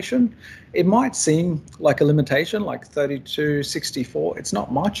enumeration. It might seem like a limitation, like 32, 64, it's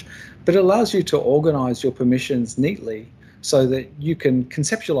not much, but it allows you to organize your permissions neatly so that you can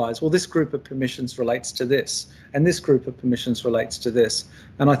conceptualize, well, this group of permissions relates to this, and this group of permissions relates to this.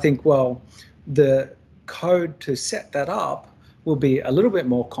 And I think, well, the code to set that up will be a little bit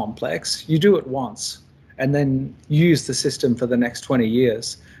more complex. You do it once and then use the system for the next 20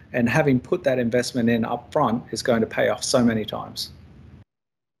 years. And having put that investment in up front is going to pay off so many times.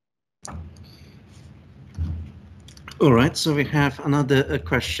 All right, so we have another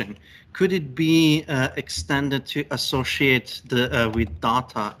question. Could it be extended to associate with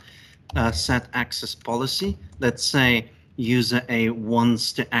data set access policy? Let's say user A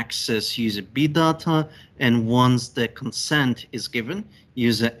wants to access user B data, and once the consent is given,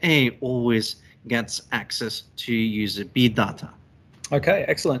 user A always gets access to user B data. Okay,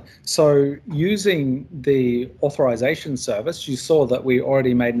 excellent. So using the authorization service, you saw that we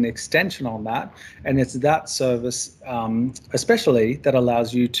already made an extension on that, and it's that service especially that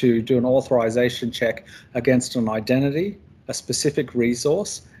allows you to do an authorization check against an identity, a specific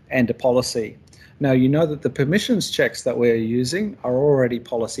resource, and a policy. Now, you know that the permissions checks that we're using are already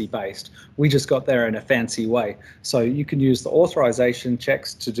policy-based. We just got there in a fancy way. So you can use the authorization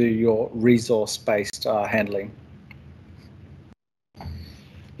checks to do your resource-based handling.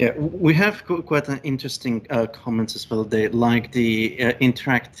 Yeah, we have quite an interesting comments as well. They like the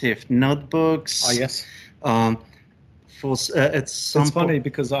interactive notebooks. Oh, yes. It's funny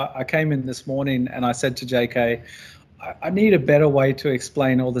because I came in this morning and I said to JK, I need a better way to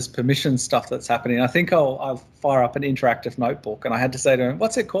explain all this permission stuff that's happening. I think I'll fire up an interactive notebook. And I had to say to him,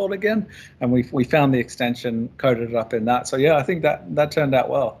 what's it called again? And we found the extension, coded it up in that. So yeah, I think that turned out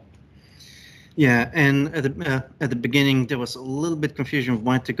well. Yeah, and at the beginning there was a little bit confusion of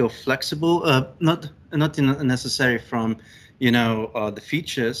why to go flexible, not necessary from the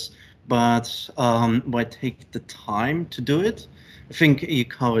features, but why take the time to do it. I think you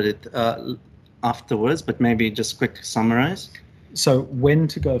covered it afterwards, but maybe just quick summarize. So when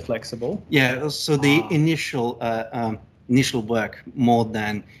to go flexible? Yeah, so the initial work more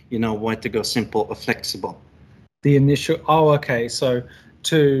than why to go simple or flexible. The initial, okay, so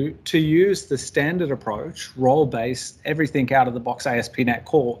to use the standard approach, role-based, everything out of the box ASP.NET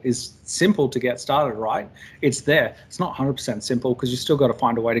Core is simple to get started, right? It's there. It's not 100% simple because you still got to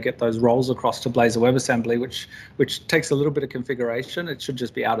find a way to get those roles across to Blazor WebAssembly, which takes a little bit of configuration. It should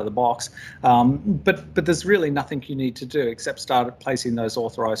just be out of the box. But there's really nothing you need to do except start placing those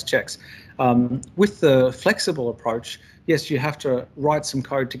authorized checks. With the flexible approach, yes, you have to write some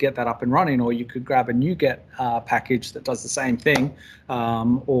code to get that up and running, or you could grab a NuGet package that does the same thing,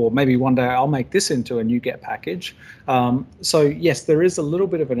 or maybe one day I'll make this into a NuGet package. So yes, there is a little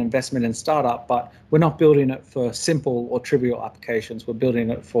bit of an investment in startup, but we're not building it for simple or trivial applications. We're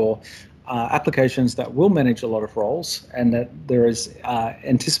building it for applications that will manage a lot of roles, and that there is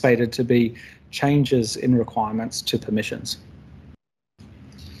anticipated to be changes in requirements to permissions.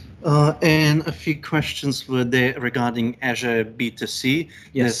 And a few questions were there regarding Azure B2C.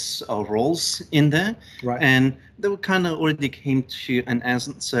 Yes. There's roles in there. Right. And they were kind of already came to an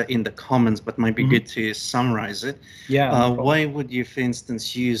answer in the comments, but might be good to summarize it. Yeah. No problem. Why would you, for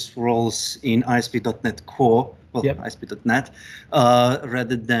instance, use roles in ASP.NET Core, well, ASP.NET,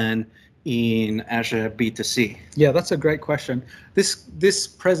 rather than in Azure B2C? Yeah, that's a great question. This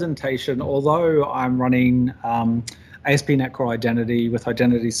presentation, although I'm running ASP.NET Core Identity with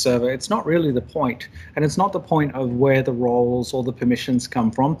Identity Server, it's not really the point. And it's not the point of where the roles or the permissions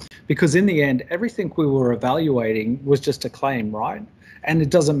come from, because in the end, everything we were evaluating was just a claim, right? And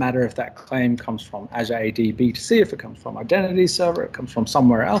it doesn't matter if that claim comes from Azure AD B2C, if it comes from Identity Server, it comes from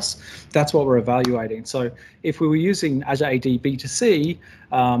somewhere else. That's what we're evaluating. So if we were using Azure AD B2C,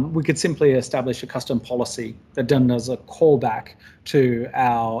 we could simply establish a custom policy that then does a callback to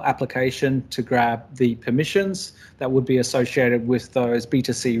our application to grab the permissions that would be associated with those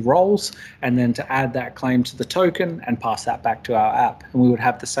B2C roles, and then to add that claim to the token and pass that back to our app. And we would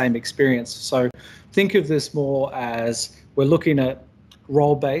have the same experience. So think of this more as we're looking at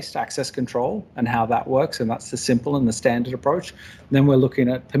role-based access control and how that works, and that's the simple and the standard approach. And then we're looking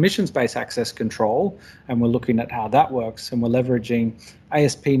at permissions-based access control, and we're looking at how that works, and we're leveraging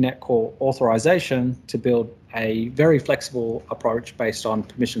ASP.NET Core Authorization to build a very flexible approach based on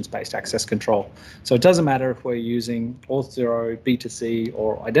permissions-based access control. So it doesn't matter if we're using Auth0, B2C,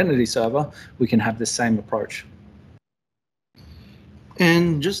 or Identity Server, we can have the same approach.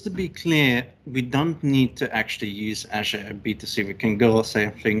 And just to be clear, we don't need to actually use Azure B2C. We can go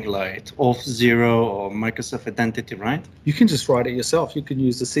something like Auth0 or Microsoft Identity, right? You can just write it yourself. You can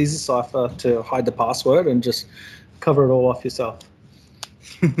use the Caesar cipher to hide the password and just cover it all off yourself.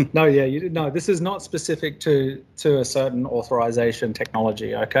 No, yeah, no, this is not specific to a certain authorization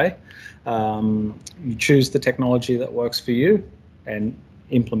technology, okay? You choose the technology that works for you and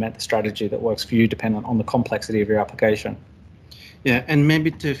implement the strategy that works for you dependent on the complexity of your application. Yeah, and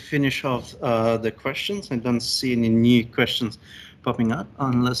maybe to finish off the questions, I don't see any new questions popping up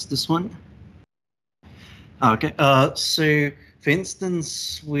unless this one. Okay, so for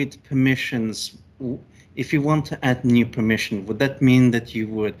instance, with permissions, if you want to add new permission, would that mean that you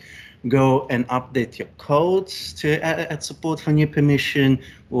would go and update your code to add support for new permission,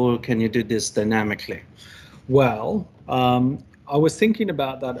 or can you do this dynamically? Well, I was thinking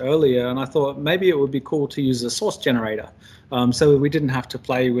about that earlier, and I thought maybe it would be cool to use a source generator. So we didn't have to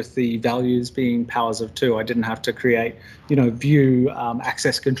play with the values being powers of 2. I didn't have to create, view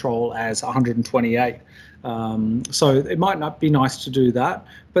access control as 128. So it might not be nice to do that,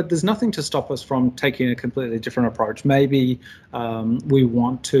 but there's nothing to stop us from taking a completely different approach. Maybe we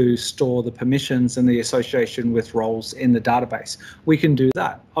want to store the permissions and the association with roles in the database. We can do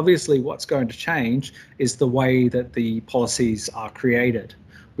that. Obviously, what's going to change is the way that the policies are created.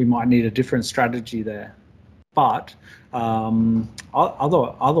 We might need a different strategy there. But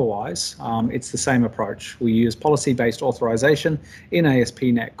otherwise, it's the same approach. We use policy-based authorization in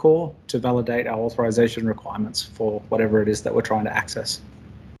ASP.NET Core to validate our authorization requirements for whatever it is that we're trying to access.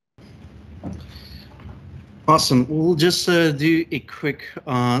 Awesome. We'll just do a quick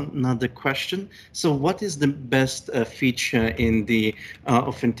another question. So what is the best feature in the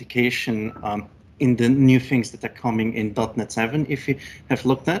authentication in the new things that are coming in .NET 7, if you have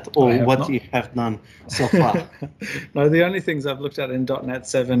looked at, or what you have done so far? No, the only things I've looked at in .NET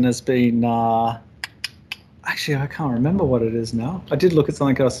 7 has been, actually, I can't remember what it is now. I did look at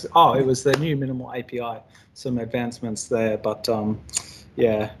something else. Oh, it was the new minimal API, some advancements there, but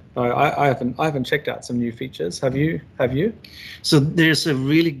yeah, I haven't checked out some new features. Have you? So there's a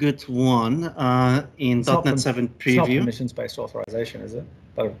really good one in .NET 7 preview. It's not permissions-based authorization, is it?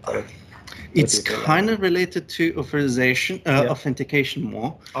 It's kind of related to authorization, authentication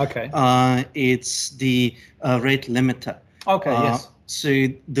more. Okay. It's the rate limiter. Okay, yes. So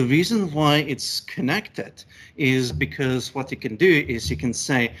the reason why it's connected is because what you can do is you can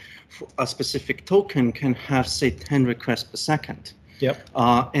say a specific token can have, say, 10 requests per second. Yep.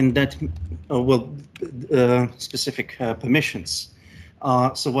 And that specific permissions.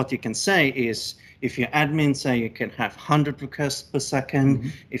 So what you can say is, if you're admin, say you can have 100 requests per second. Mm-hmm.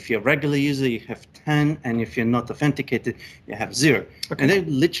 If you're a regular user, you have 10. And if you're not authenticated, you have 0. Okay. And they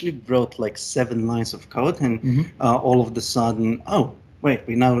literally wrote like 7 lines of code. And all of a sudden, oh, wait,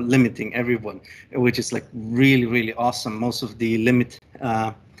 we're now limiting everyone, which is like really, really awesome. Most of the limit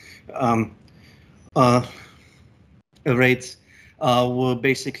rates were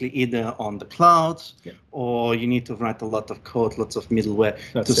basically either on the cloud or you need to write a lot of code, lots of middleware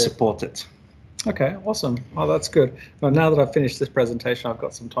to support it. Okay, awesome. Oh, that's good. Well, now that I've finished this presentation, I've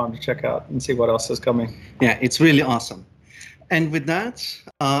got some time to check out and see what else is coming. Yeah, it's really awesome. And with that,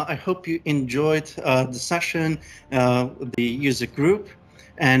 I hope you enjoyed the session, the user group,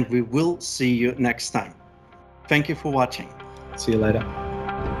 and we will see you next time. Thank you for watching. See you later.